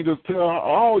ministering angels to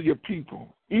all your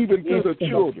people, even to the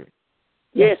children.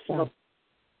 Yes, Lord.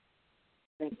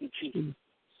 Thank you, Jesus.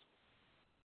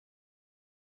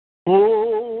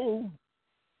 Oh,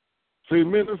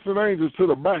 send ministering angels to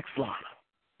the backslider.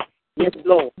 Yes,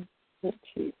 Lord.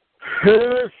 He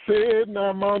said,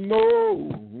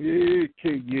 "Namano, ye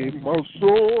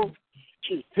moso."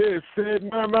 He said,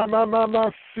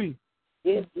 "Na, see."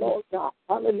 Yes, Lord God.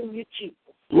 Hallelujah,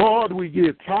 Jesus. Lord, we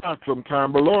get tired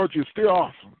sometimes, but Lord, you're still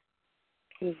awesome.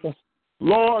 Jesus.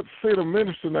 Lord, send a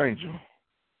ministering angel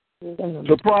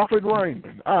to Prophet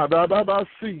Raymond.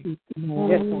 See.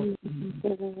 Yes, Lord.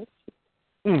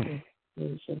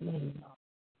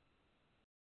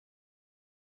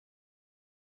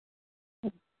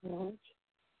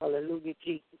 Hallelujah,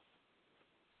 Jesus.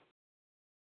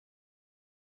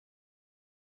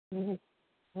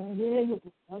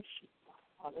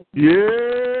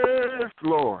 Yes,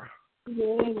 Lord.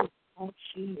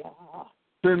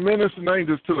 Send ministering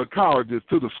angels to the colleges,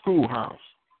 to the schoolhouse.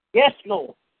 Yes,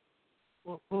 Lord.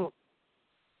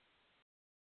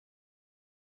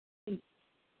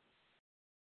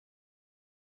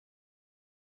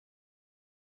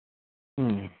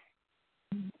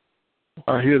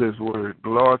 I hear this word. The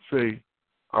Lord say,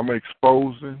 I'm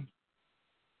exposing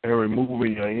and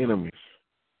removing your enemies.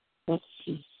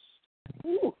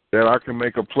 That I can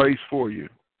make a place for you.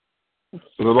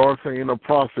 So the Lord say in the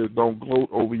process, don't gloat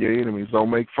over your enemies. Don't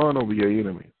make fun over your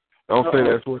enemies. Don't say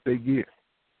that's what they get.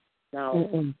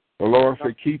 No. The Lord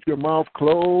say, keep your mouth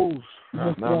closed.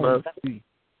 See.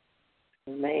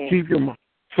 Amen. Keep your mouth.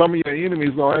 Some of your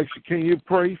enemies gonna ask you, can you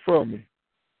pray for me?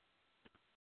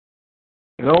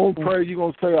 And don't pray, you're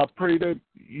going to say, I pray that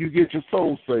you get your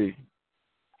soul saved.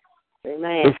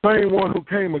 Amen. The same one who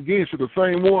came against you, the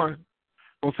same one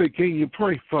will say, can you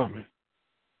pray for me?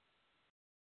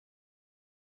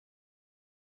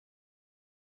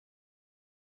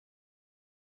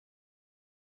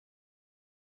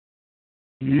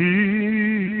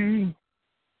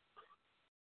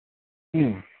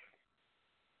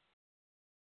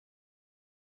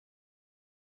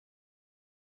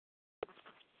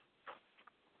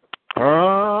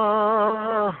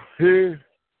 Hey.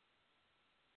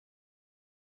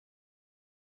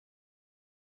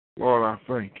 Lord, I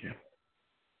thank you.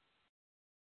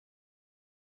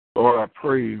 Lord, I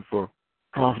pray for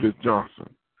Prophet Johnson.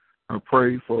 I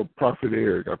pray for Prophet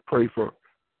Eric. I pray for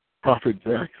Prophet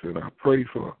Jackson. I pray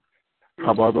for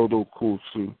Habadodo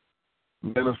Kusu,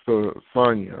 Minister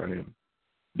Sonia, and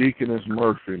Deaconess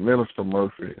Murphy, Minister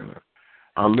Murphy. And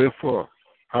I lift for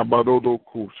Habadodo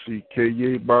Kusi,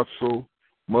 Keye Baso,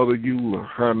 Mother Eula,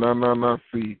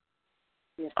 Hananasi,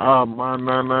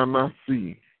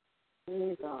 Mananasi.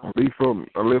 I lift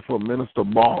for Minister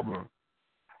Barbara.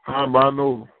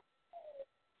 Habano.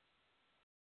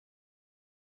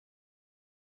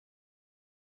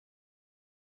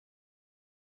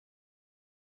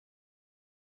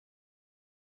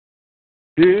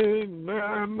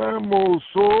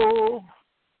 Inamoso,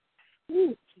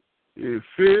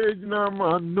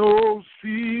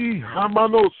 Efegnamanosi,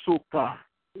 Hamanosopa.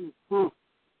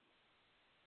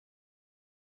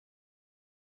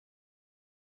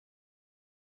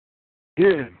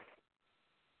 Yeah.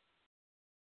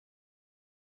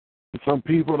 Some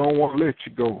people don't want to let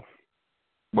you go,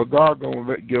 but God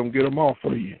gonna get them off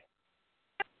for you.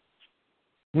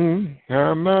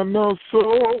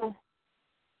 Hamanoso.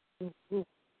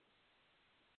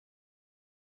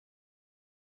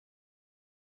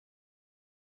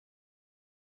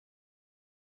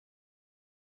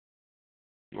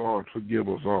 Lord, forgive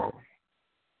us all.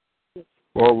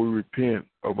 Lord, we repent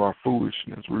of our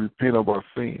foolishness. We repent of our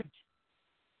sins.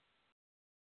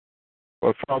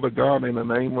 But Father God, in the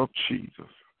name of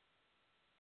Jesus,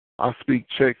 I speak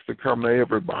checks to come to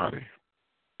everybody.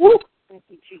 Woo. Thank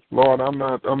you, Jesus. Lord, I'm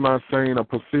not saying a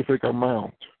specific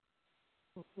amount.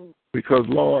 Because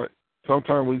Lord,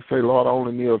 sometimes we say, Lord, I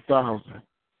only need 1,000.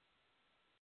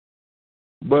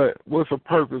 But what's the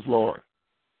purpose, Lord?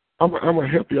 I'm gonna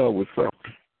help you out with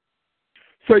something.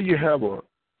 Say you have a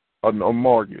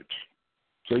mortgage.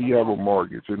 Say you have a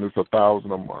mortgage and it's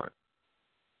 1,000 a month.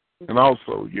 And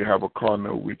also you have a car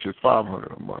note which is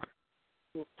 500 a month.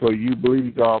 So you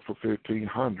believe God for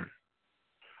 1,500.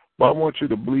 But I want you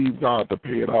to believe God to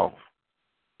pay it off.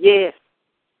 Yes.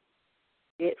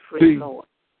 Debt free, Lord.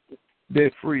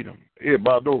 Debt freedom.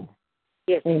 Ebado.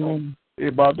 Yes, Lord.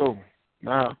 Ebado.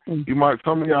 Now,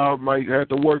 some of y'all might have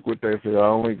to work with that. Say,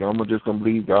 I'm just gonna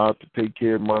believe God to take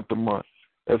care of month to month.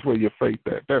 That's where your faith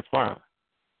at. That's fine.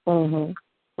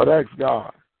 But ask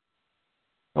God.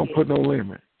 Don't put no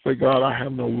limit. Say, God, I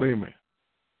have no limit.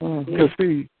 Because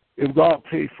see, if God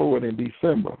paid for it in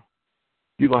December,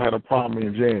 you're gonna have a problem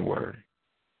in January.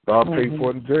 God paid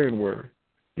for it in January,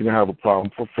 you're gonna have a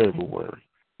problem for February,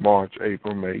 March,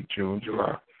 April, May, June,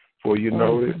 July. Before you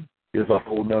know it, it's a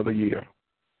whole nother year.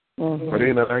 But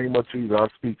in the name of Jesus, I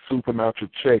speak supernatural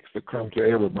checks to come to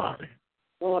everybody.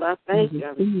 Lord, I thank you. I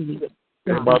receive it.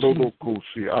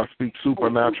 I speak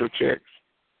supernatural checks.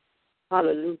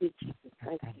 Hallelujah, Jesus.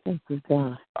 Thank you,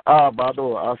 God.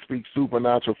 I speak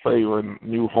supernatural favor in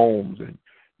new homes and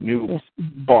new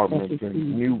apartments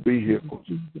and new vehicles.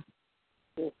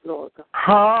 Yes, Lord.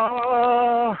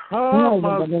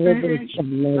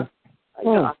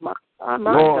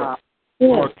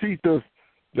 Lord, teach us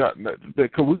that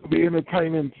we could be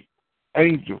entertaining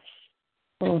angels.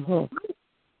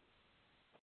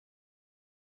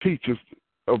 Teach us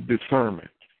of discernment.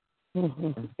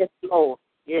 Yes, Lord.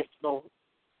 Yes, Lord.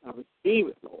 I receive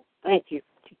it, Lord. Thank you,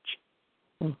 teacher.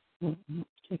 Thank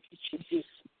you, Jesus.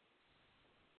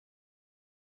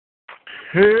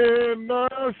 And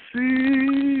I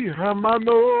see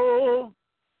Hamano.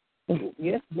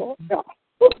 Yes, Lord God.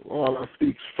 Lord, I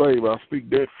speak favor. I speak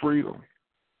debt freedom.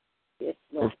 Yes,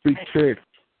 Lord. I speak checks.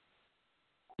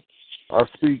 I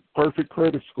speak perfect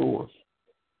credit scores.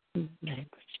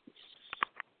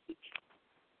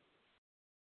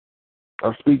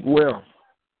 I speak wealth,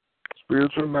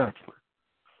 spiritual and natural.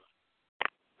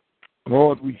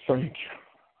 Lord, we thank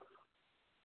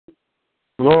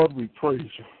you. Lord, we praise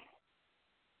you.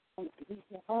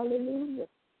 Hallelujah.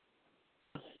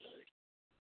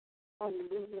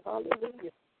 Hallelujah.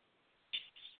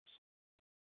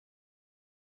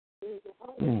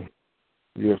 Hallelujah.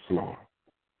 Yes, Lord.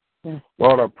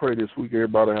 Lord, I pray this week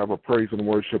everybody have a praise and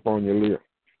worship on your lips,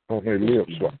 on their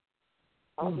lips.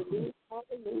 Hallelujah.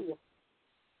 Hallelujah.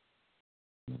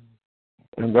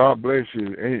 And God bless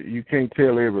you. And you can't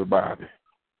tell everybody.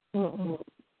 Mm-hmm.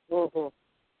 Mm-hmm.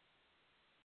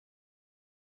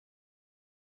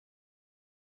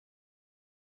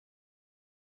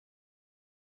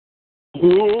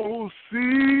 Oh,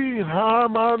 see how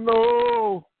I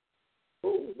know.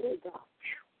 Oh, God.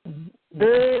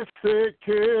 They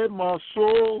take my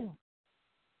soul.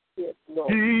 Yes,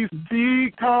 Lord.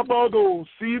 See, Kabado,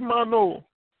 see, Mano.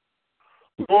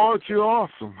 Lord, you're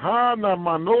awesome. Hana,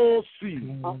 Mano,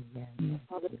 see.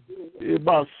 Hallelujah.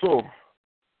 About so.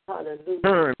 Hallelujah.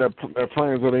 Turn the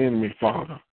plans of the enemy,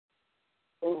 Father.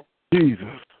 Mm.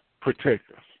 Jesus, protect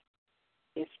us.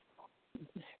 Yes.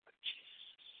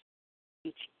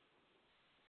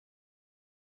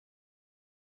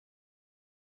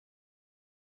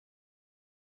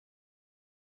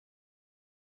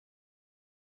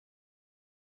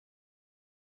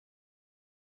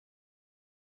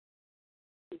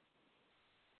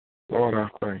 Lord, I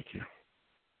thank you.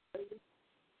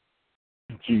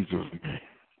 In Jesus' name.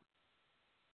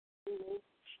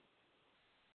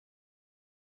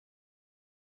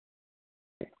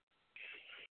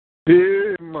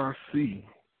 Hear my seed.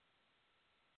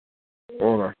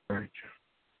 Lord, I thank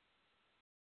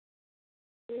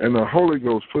you. And the Holy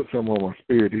Ghost put some on my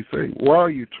spirit. He said, why are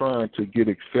you trying to get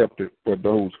accepted for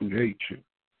those who hate you?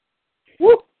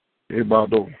 Woo!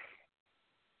 Ebado.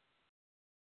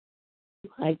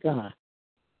 My God.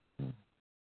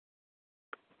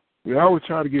 We always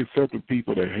try to get accepted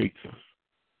people that hate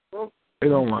us. They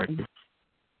don't like us.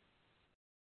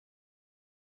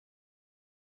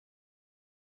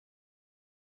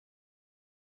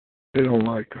 They don't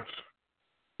like us.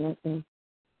 Mm-hmm.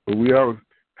 But we always,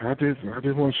 I just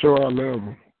want to show I love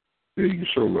them. Yeah, you can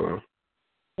show love.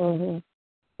 Mm-hmm.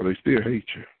 But they still hate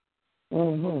you.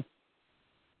 Mm-hmm.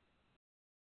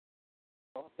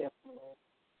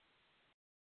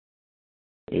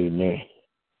 Amen.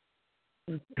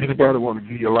 Anybody want to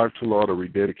give your life to the Lord or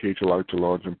rededicate your life to the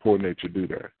Lord? It's important that you do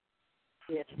that.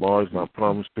 Yes. Tomorrow's not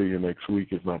promised to you. Next week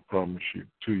is not promised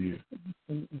to you.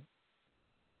 Mm-hmm.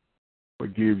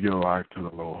 But give your life to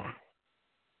the Lord.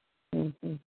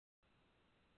 Mm-hmm.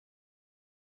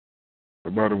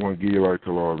 Somebody want to give your life to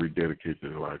the Lord, rededicate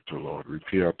your life to the Lord.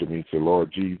 Repeat after me. Say,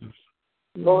 Lord Jesus,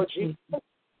 Lord Jesus,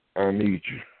 I need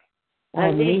you.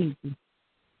 I need you.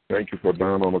 Thank you for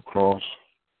dying on the cross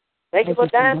Thank you for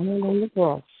dying on the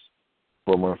cross.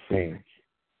 for my sins.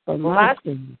 For my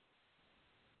sins.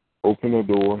 Open the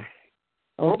door.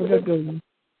 Open the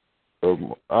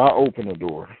door. I open the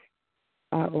door.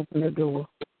 I open the door.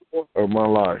 Of my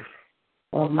life.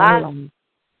 Of my life.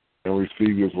 And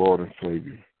receive you as Lord and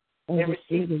Savior. And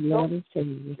receive the Lord and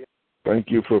Savior. Thank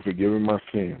you for forgiving my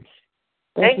sins.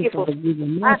 Thank you for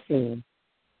forgiving my sins.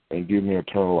 And give me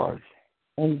eternal life.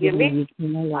 And give me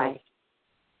eternal life.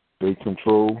 Take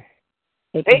control.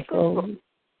 Take control.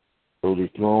 Of the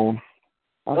throne.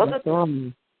 Of the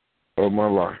throne. Of my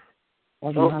life.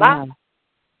 Of my life.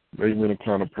 Make me the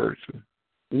kind of person.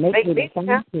 Make me the kind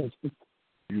of person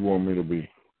you want me to be.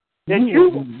 that you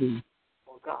want me to be.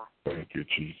 Oh, God. Thank you,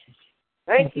 Jesus.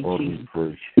 Thank you, Lord, Jesus. we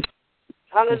praise you.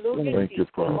 Hallelujah. Thank you,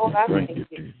 Father. Lord, thank you,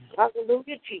 Jesus.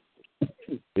 Hallelujah, Jesus.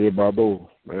 Everybody,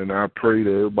 and I pray that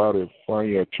everybody find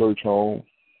your church home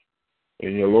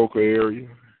in your local area,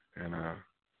 and I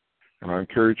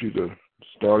encourage you to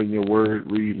start in your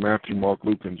word, read Matthew, Mark,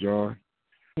 Luke, and John.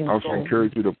 I also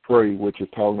encourage you to pray what you're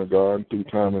talking to God, and through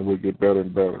time it will get better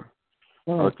and better.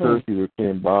 I encourage you to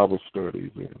attend Bible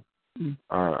studies, and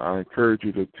I encourage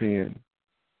you to attend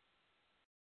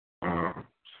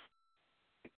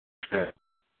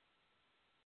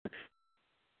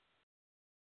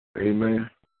Amen.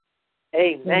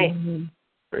 Amen.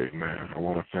 Amen. I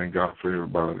want to thank God for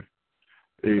everybody.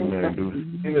 Amen. Does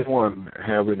anyone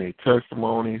have any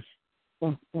testimonies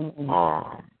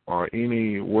or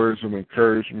any words of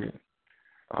encouragement?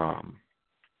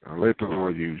 Let the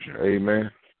Lord use you. Amen.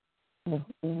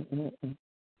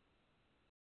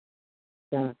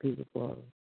 God be the glory.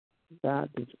 God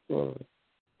be the glory.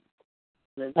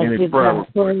 Any I give God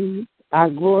praise. I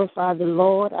glorify the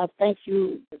Lord. I thank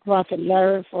you, Prophet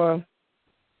Larry, for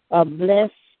a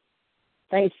blessed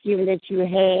Thanksgiving that you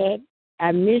had.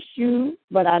 I miss you,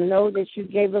 but I know that you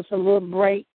gave us a little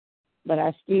break, but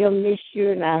I still miss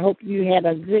you, and I hope you had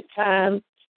a good time.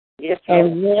 Yes,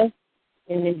 and rest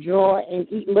and enjoy and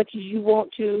eat much as you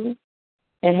want to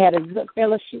and had a good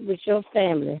fellowship with your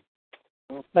family.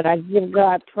 But I give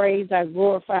God praise. I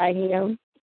glorify him.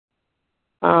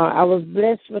 I was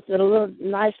blessed with a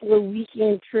nice little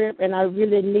weekend trip, and I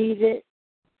really needed it.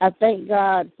 I thank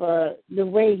God for the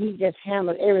way he just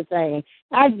handled everything.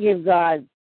 I give God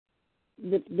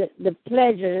the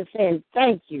pleasure of saying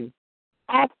thank you.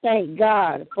 I thank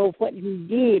God for what he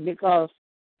did because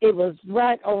it was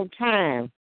right on time.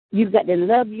 You've got to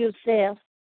love yourself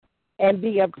and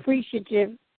be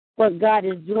appreciative what God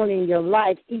is doing in your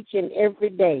life each and every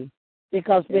day,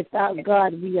 because without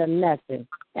God, we are nothing.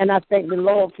 And I thank the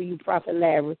Lord for you, Prophet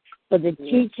Larry, for the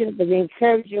teaching, for the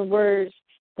encouraging words,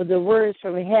 for the words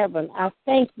from heaven. I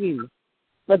thank you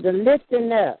for the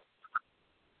lifting up,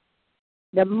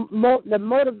 the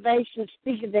motivation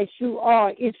speaker that you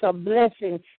are. It's a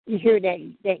blessing to hear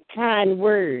that kind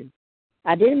word.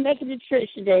 I didn't make it to church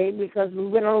today because we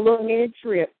went on a little mini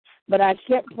trip, but I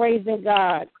kept praising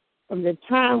God from the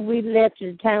time we left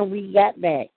to the time we got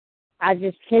back. I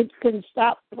just couldn't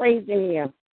stop praising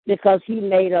him because he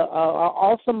made an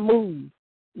awesome move.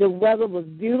 The weather was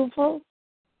beautiful.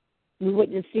 We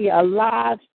went to see a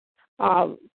live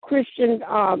Christian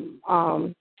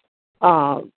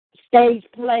stage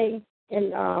play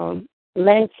in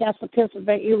Lancaster,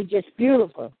 Pennsylvania. It was just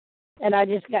beautiful, and I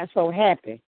just got so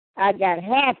happy. I got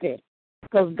happy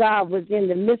because God was in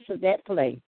the midst of that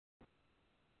play.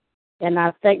 And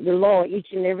I thank the Lord each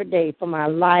and every day for my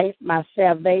life, my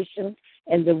salvation,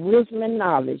 and the wisdom and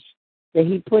knowledge that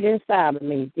he put inside of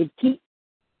me to keep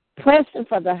pressing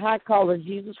for the high call of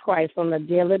Jesus Christ on a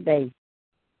daily basis.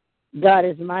 God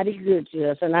is mighty good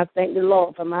to us, and I thank the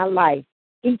Lord for my life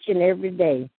each and every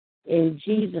day. In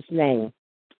Jesus' name.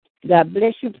 God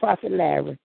bless you, Prophet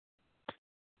Larry.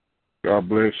 God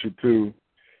bless you, too.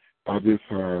 I just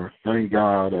thank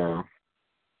God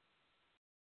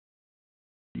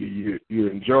you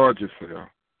enjoyed yourself.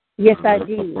 Yes, I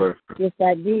did. Yes,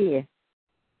 I did.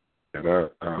 And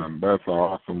that's an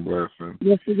awesome blessing.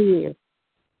 Yes, it is.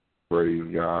 Praise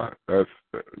God. That's,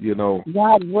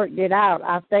 God worked it out.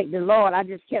 I thank the Lord. I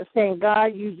just kept saying,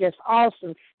 God, you just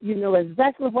awesome. You know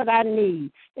exactly what I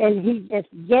need. And he just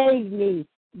gave me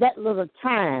that little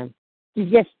time to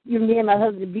just, me and my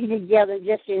husband be together and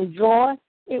just enjoy.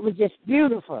 It was just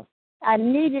beautiful. I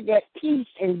needed that peace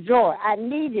and joy. I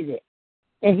needed it.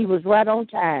 And he was right on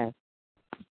time.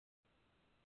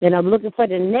 And I'm looking for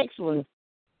the next one.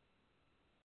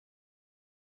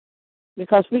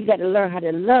 Because we got to learn how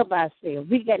to love ourselves.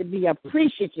 We got to be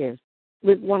appreciative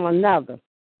with one another.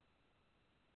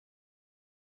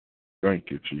 Thank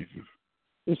you, Jesus.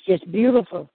 It's just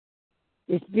beautiful.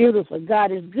 It's beautiful.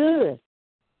 God is good.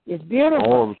 It's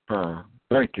beautiful. All the time.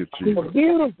 Thank you, Jesus. He's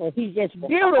beautiful. He's just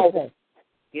beautiful.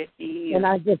 Yes, he is. And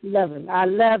I just love him. I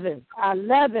love him. I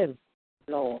love him.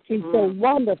 Lord. He's so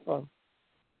wonderful.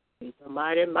 He's a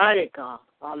mighty, mighty God.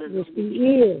 Hallelujah. Yes, he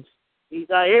is. He's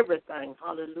our everything.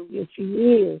 Hallelujah. Yes, he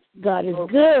is. God is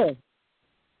good.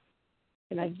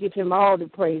 And I give him all the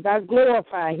praise. I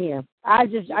glorify him. I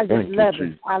just love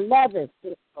him. I love him.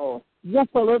 Just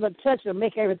a little touch will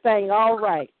make everything all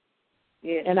right.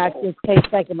 Yes, and I just can't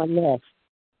thank him enough.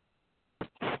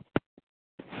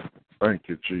 Thank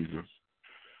you, Jesus.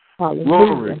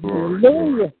 Hallelujah. Glory.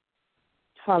 Hallelujah.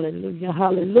 Hallelujah.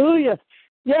 Hallelujah.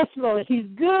 Yes, Lord. He's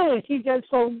good. He's just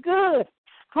so good.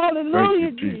 Hallelujah,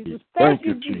 Thank you, Jesus. Thank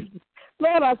you, Jesus.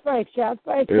 Lord, I thank you. I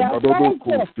thank you. I thank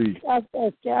you. I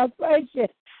thank you. I thank you.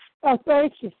 I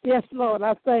thank you. Yes, Lord.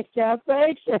 I thank you. I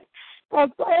thank you. I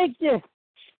thank you.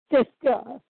 Yes,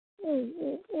 God.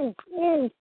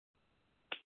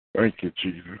 Thank you,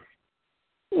 Jesus.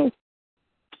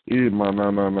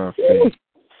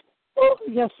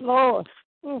 Yes, Lord.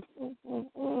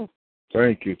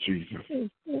 Thank you, Jesus.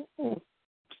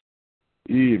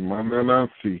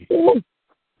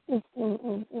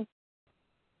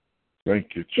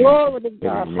 Thank you, Jesus. Glory to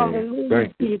God. Amen. Hallelujah.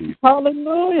 Thank you, Jesus.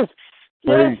 Hallelujah.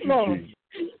 Praise yes, Lord. You,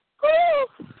 Jesus.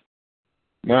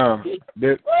 Now,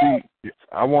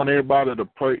 I want everybody to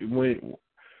pray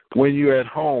when you're at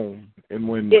home and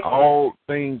when all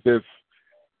things that's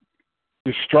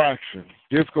distraction,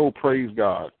 just go praise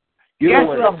God. Get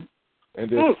away Lord. and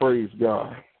just praise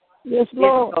God. Yes,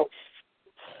 Lord.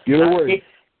 Get away.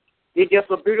 It's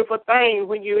just a beautiful thing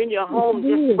when you're in your home.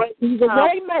 Just praise He's a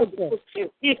waymaker.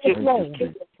 He's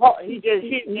just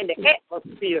in the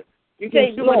atmosphere. You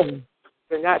can't do it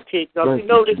and not take up. You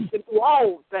know that you can do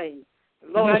all things.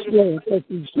 Lord, I just thank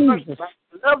you, Jesus.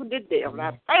 I love the devil.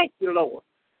 I thank you, Lord.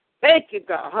 Thank you,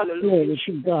 God. Hallelujah. Glory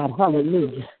to God.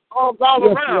 Hallelujah. All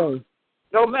yes, around. Lord.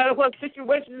 No matter what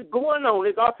situation is going on,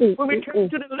 when we turn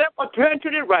to the left or turn to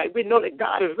the right, we know that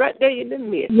God is right there in the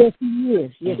midst. Yes, he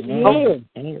is. Yes, he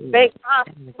is. Thank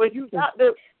God for you,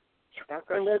 Doctor. I'm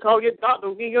going to call you Doctor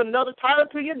and give you another title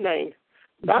to your name.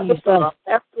 Dr.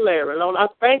 Pastor Larry. Lord, I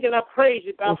thank and I praise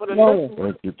you, God, for the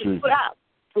lesson you put out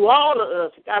to all of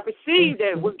us. I receive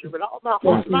that worship with all my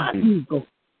heart and mind.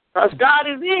 Because God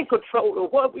is in control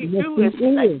of what we do and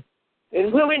say.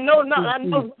 And when we know not, I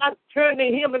know I turn to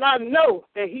him and I know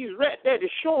that he's right there to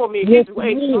show me his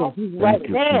way. He's right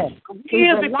there.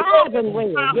 He's alive and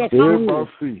well. Yes, he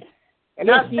is. And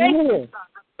I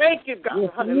thank you, God.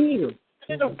 Yes, he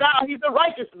is. God, he's a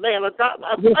righteous man. God,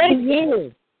 I yes, thank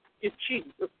you. Yes,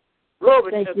 Jesus.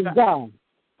 Glory thank to you, God.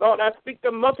 Lord, I speak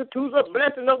the multitudes of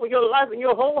blessings over your life and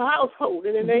your whole household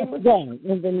in the name of God.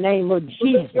 In the name of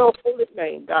Jesus. Your holy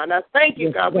name, God. And I thank you,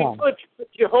 yes, God. We put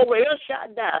Jehovah El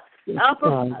Shaddai.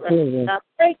 I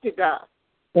thank you, God.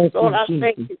 Thank Lord, you, I Jesus.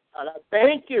 thank you, God. I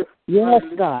thank you. Yes,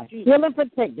 God. Heal and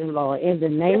protect them, Lord, in the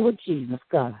name of Jesus,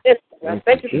 God. Yes, God.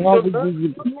 Thank you. Lord, we give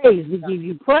you praise. We give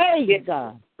you praise, yes.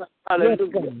 God. Hallelujah. Yes,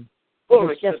 God.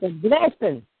 Glory it's just a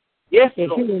blessing. Yes, to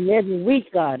Lord. heal every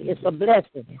week, God. It's a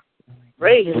blessing.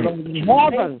 Praise you.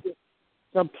 Heaven,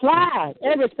 supply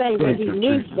everything that he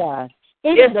needs, God.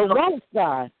 Even the rest,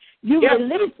 God. You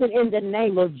release it in the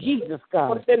name of Jesus,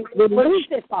 God. Release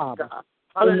it, Father.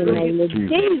 In the name of Jesus.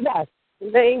 In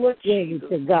the name of Jesus.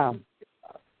 To God.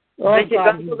 Oh,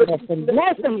 God, you bless him.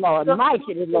 Bless him, Lord.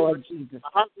 Mighty Lord Jesus.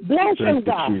 Bless him,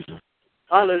 God.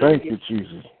 Hallelujah. Thank you,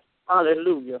 Jesus.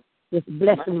 Hallelujah. Just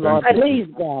bless him, Lord. Please,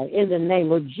 God, in the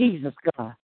name of Jesus,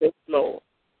 God. Yes, Lord.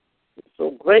 It's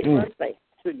so great. I thank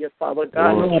you, your Father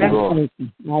God. Lord,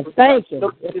 I thank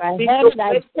you. If I had it,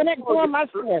 I'd send it for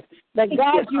myself. But,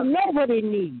 God, you know what he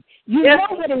needs. You know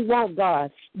what he wants,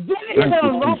 God. Give it to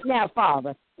him right now,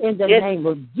 Father, in the name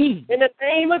of Jesus. In the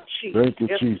name of Jesus. Thank you,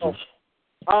 Jesus.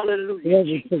 Hallelujah.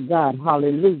 Glory to God.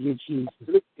 Hallelujah, Jesus.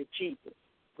 Hallelujah, Jesus.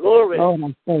 Glory. Oh,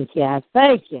 I thank you. I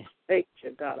thank you. Thank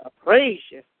you, God. I praise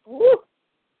you. Woo.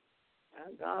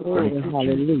 God, glory,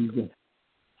 hallelujah.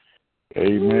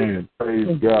 Amen.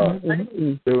 Praise God.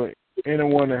 Do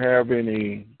anyone have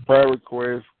any prayer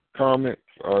requests, comments,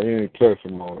 or any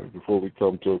testimony before we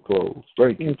come to a close?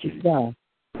 Thank you, Jesus. God.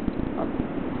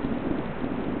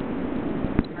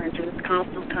 Evangelist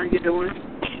Constance, how you doing?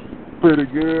 Pretty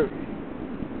good.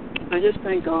 I just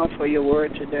thank God for your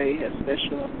word today,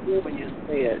 especially when you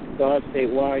said, God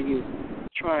said, why are you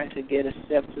trying to get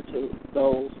accepted to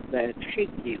those that treat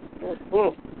you?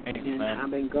 And I've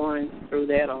been going through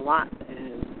that a lot,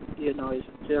 and, you know, it's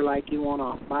feel like you want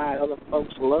to buy other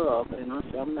folks' love, and I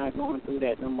said, I'm not going through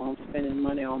that no more. I'm spending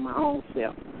money on my own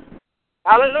self.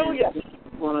 Hallelujah.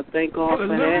 I want to thank God for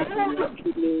that, and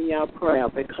keep me in your prayer,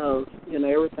 because, you know,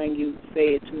 everything you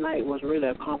said tonight was really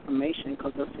a confirmation,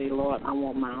 because I say, Lord, I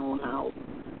want my own house.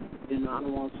 You know, I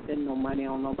don't want to spend no money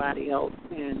on nobody else.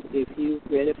 And if you're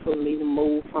ready for me to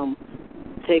move from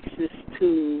Texas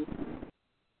to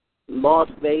Las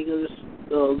Vegas,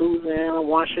 Louisiana,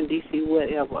 Washington, D.C.,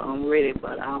 whatever, I'm ready.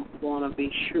 But I want to be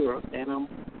sure that I'm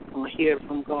going to hear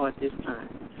from God this time.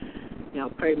 You know,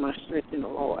 pray my strength in the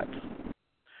Lord.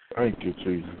 Thank you,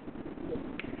 Jesus.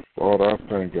 Lord, I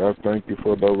thank you. I thank you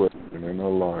for direction in her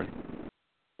life.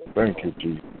 Thank you,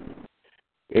 Jesus.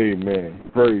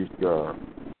 Amen. Praise God.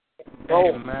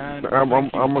 Amen. I'm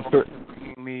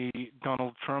bringing me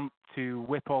Donald Trump to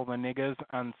whip all the niggers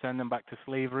and send them back to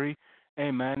slavery.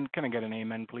 Amen. Can I get an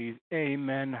amen, please?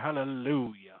 Amen.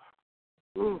 Hallelujah.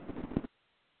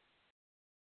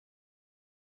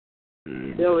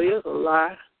 There is a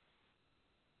lie.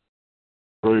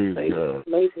 Praise God.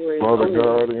 Father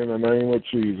God, in the name of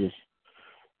Jesus,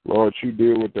 Lord, you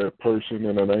deal with that person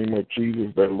in the name of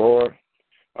Jesus. That, Lord,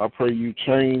 I pray you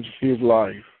change his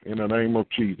life in the name of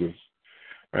Jesus.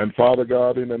 And, Father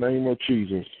God, in the name of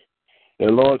Jesus,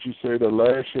 that, Lord, you say the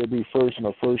last shall be first and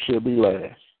the first shall be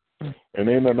last. And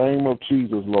in the name of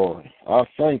Jesus, Lord, I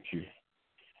thank you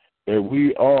that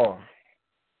we are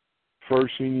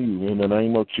first in you in the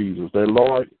name of Jesus. That,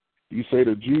 Lord, you say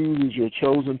the Jews is your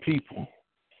chosen people.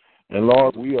 And,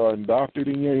 Lord, we are adopted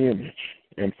in your image.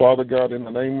 And, Father God, in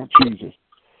the name of Jesus,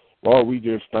 Lord, we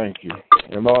just thank you.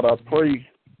 And, Lord, I pray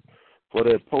for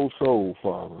that poor soul,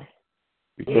 Father,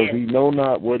 because he know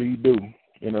not what he do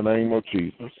in the name of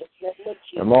Jesus.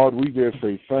 And, Lord, we just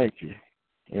say thank you.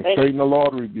 And Satan, the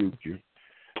Lord, rebuke you.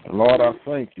 And, Lord, I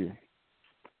thank you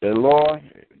that, Lord,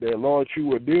 you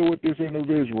will deal with this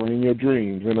individual in your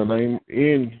dreams, in the name,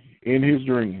 in his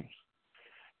dreams.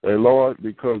 That, Lord,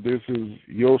 because this is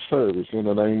your service in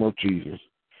the name of Jesus.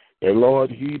 That,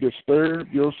 Lord, he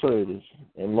disturbed your service,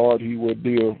 and, Lord, you will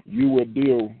deal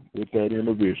with that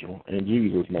individual. In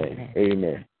Jesus' name,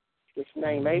 amen. His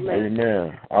name, amen.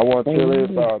 Amen. I want to tell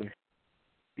everybody,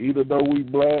 either though we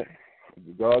black,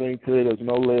 God ain't created us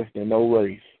no less than no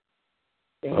race.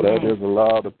 So that is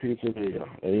allowed the pits of hell.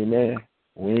 Amen.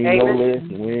 We ain't no less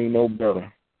and we ain't no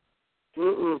better.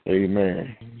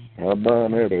 Amen. I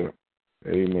bind that up.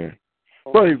 Amen.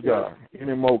 Praise God.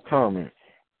 Any more comments?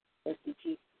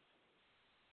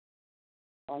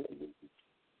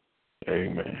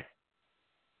 Amen.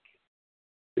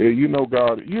 Yeah, you know,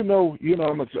 God, I'm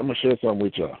gonna share something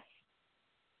with y'all.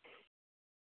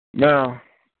 Now,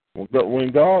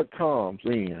 when God comes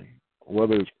in,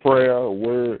 whether it's prayer or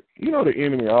word, the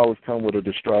enemy always comes with a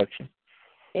distraction.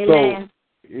 Amen.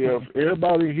 So if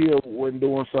everybody here wasn't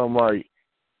doing something right,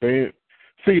 then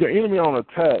see, the enemy on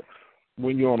attack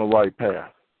when you're on the right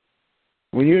path.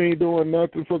 When you ain't doing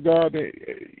nothing for God, but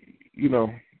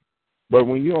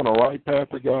when you're on the right path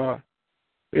to God,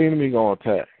 the enemy gonna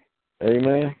attack.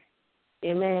 Amen.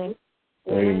 Amen.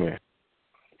 Amen.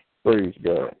 Praise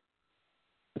God.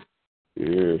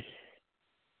 Yes.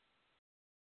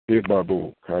 Here's my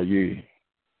book, Kaye.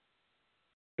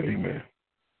 Amen.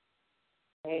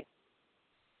 Okay.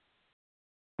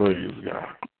 Praise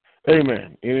God.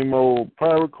 Amen. Any more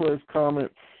prayer requests,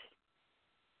 comments,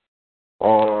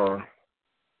 or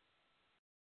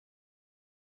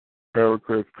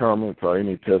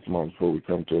any testimonies before we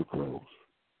come to a close?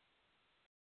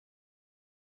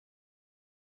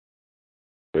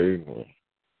 Amen.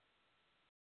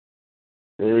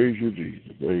 Praise you,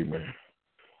 Jesus. Amen.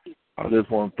 I just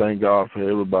want to thank God for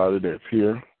everybody that's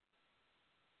here.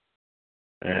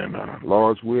 And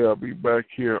Lord's will, I'll be back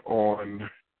here on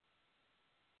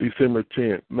December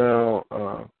 10th. Now,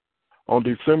 on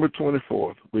December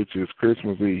 24th, which is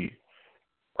Christmas Eve,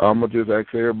 I'm going to just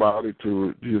ask everybody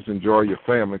to just enjoy your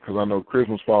family because I know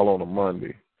Christmas fall on a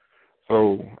Monday.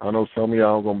 So I know some of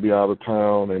y'all are going to be out of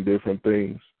town and different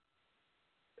things.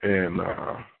 And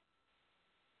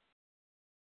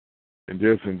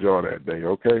just enjoy that day,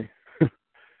 okay?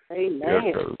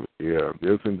 Amen. Yeah,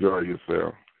 just enjoy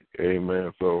yourself.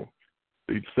 Amen. So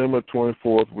December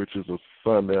 24th, which is a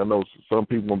Sunday, I know some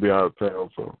people will be out of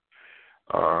town, so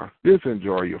just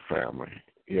enjoy your family,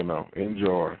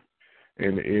 enjoy.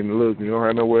 And look, you don't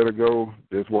have nowhere to go,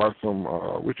 just watch some,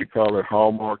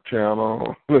 Hallmark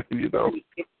Channel,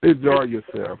 enjoy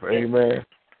yourself. Amen.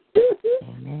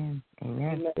 Amen.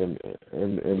 Amen.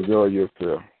 And enjoy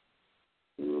yourself.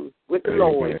 With the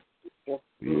Lord.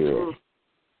 Yeah.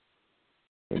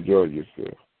 Enjoy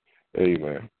yourself.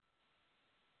 Amen.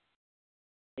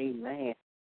 Amen.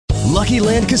 Lucky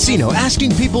Land Casino,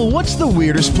 asking people, what's the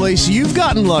weirdest place you've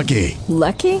gotten lucky?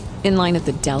 Lucky? In line at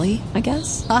the deli, I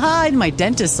guess? Aha, in my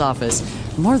dentist's office.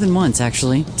 More than once,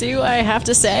 actually. Do I have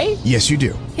to say? Yes, you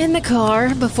do. In the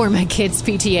car before my kids'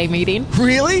 PTA meeting.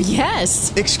 Really?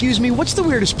 Yes. Excuse me, what's the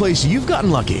weirdest place you've gotten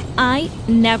lucky? I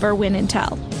never win and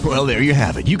tell. Well, there you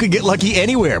have it. You can get lucky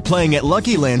anywhere, playing at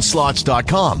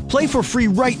LuckyLandSlots.com. Play for free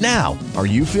right now. Are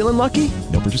you feeling lucky?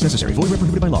 No purchase necessary. Void where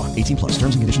prohibited by law. 18+.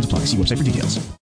 Terms and conditions apply. See website for details.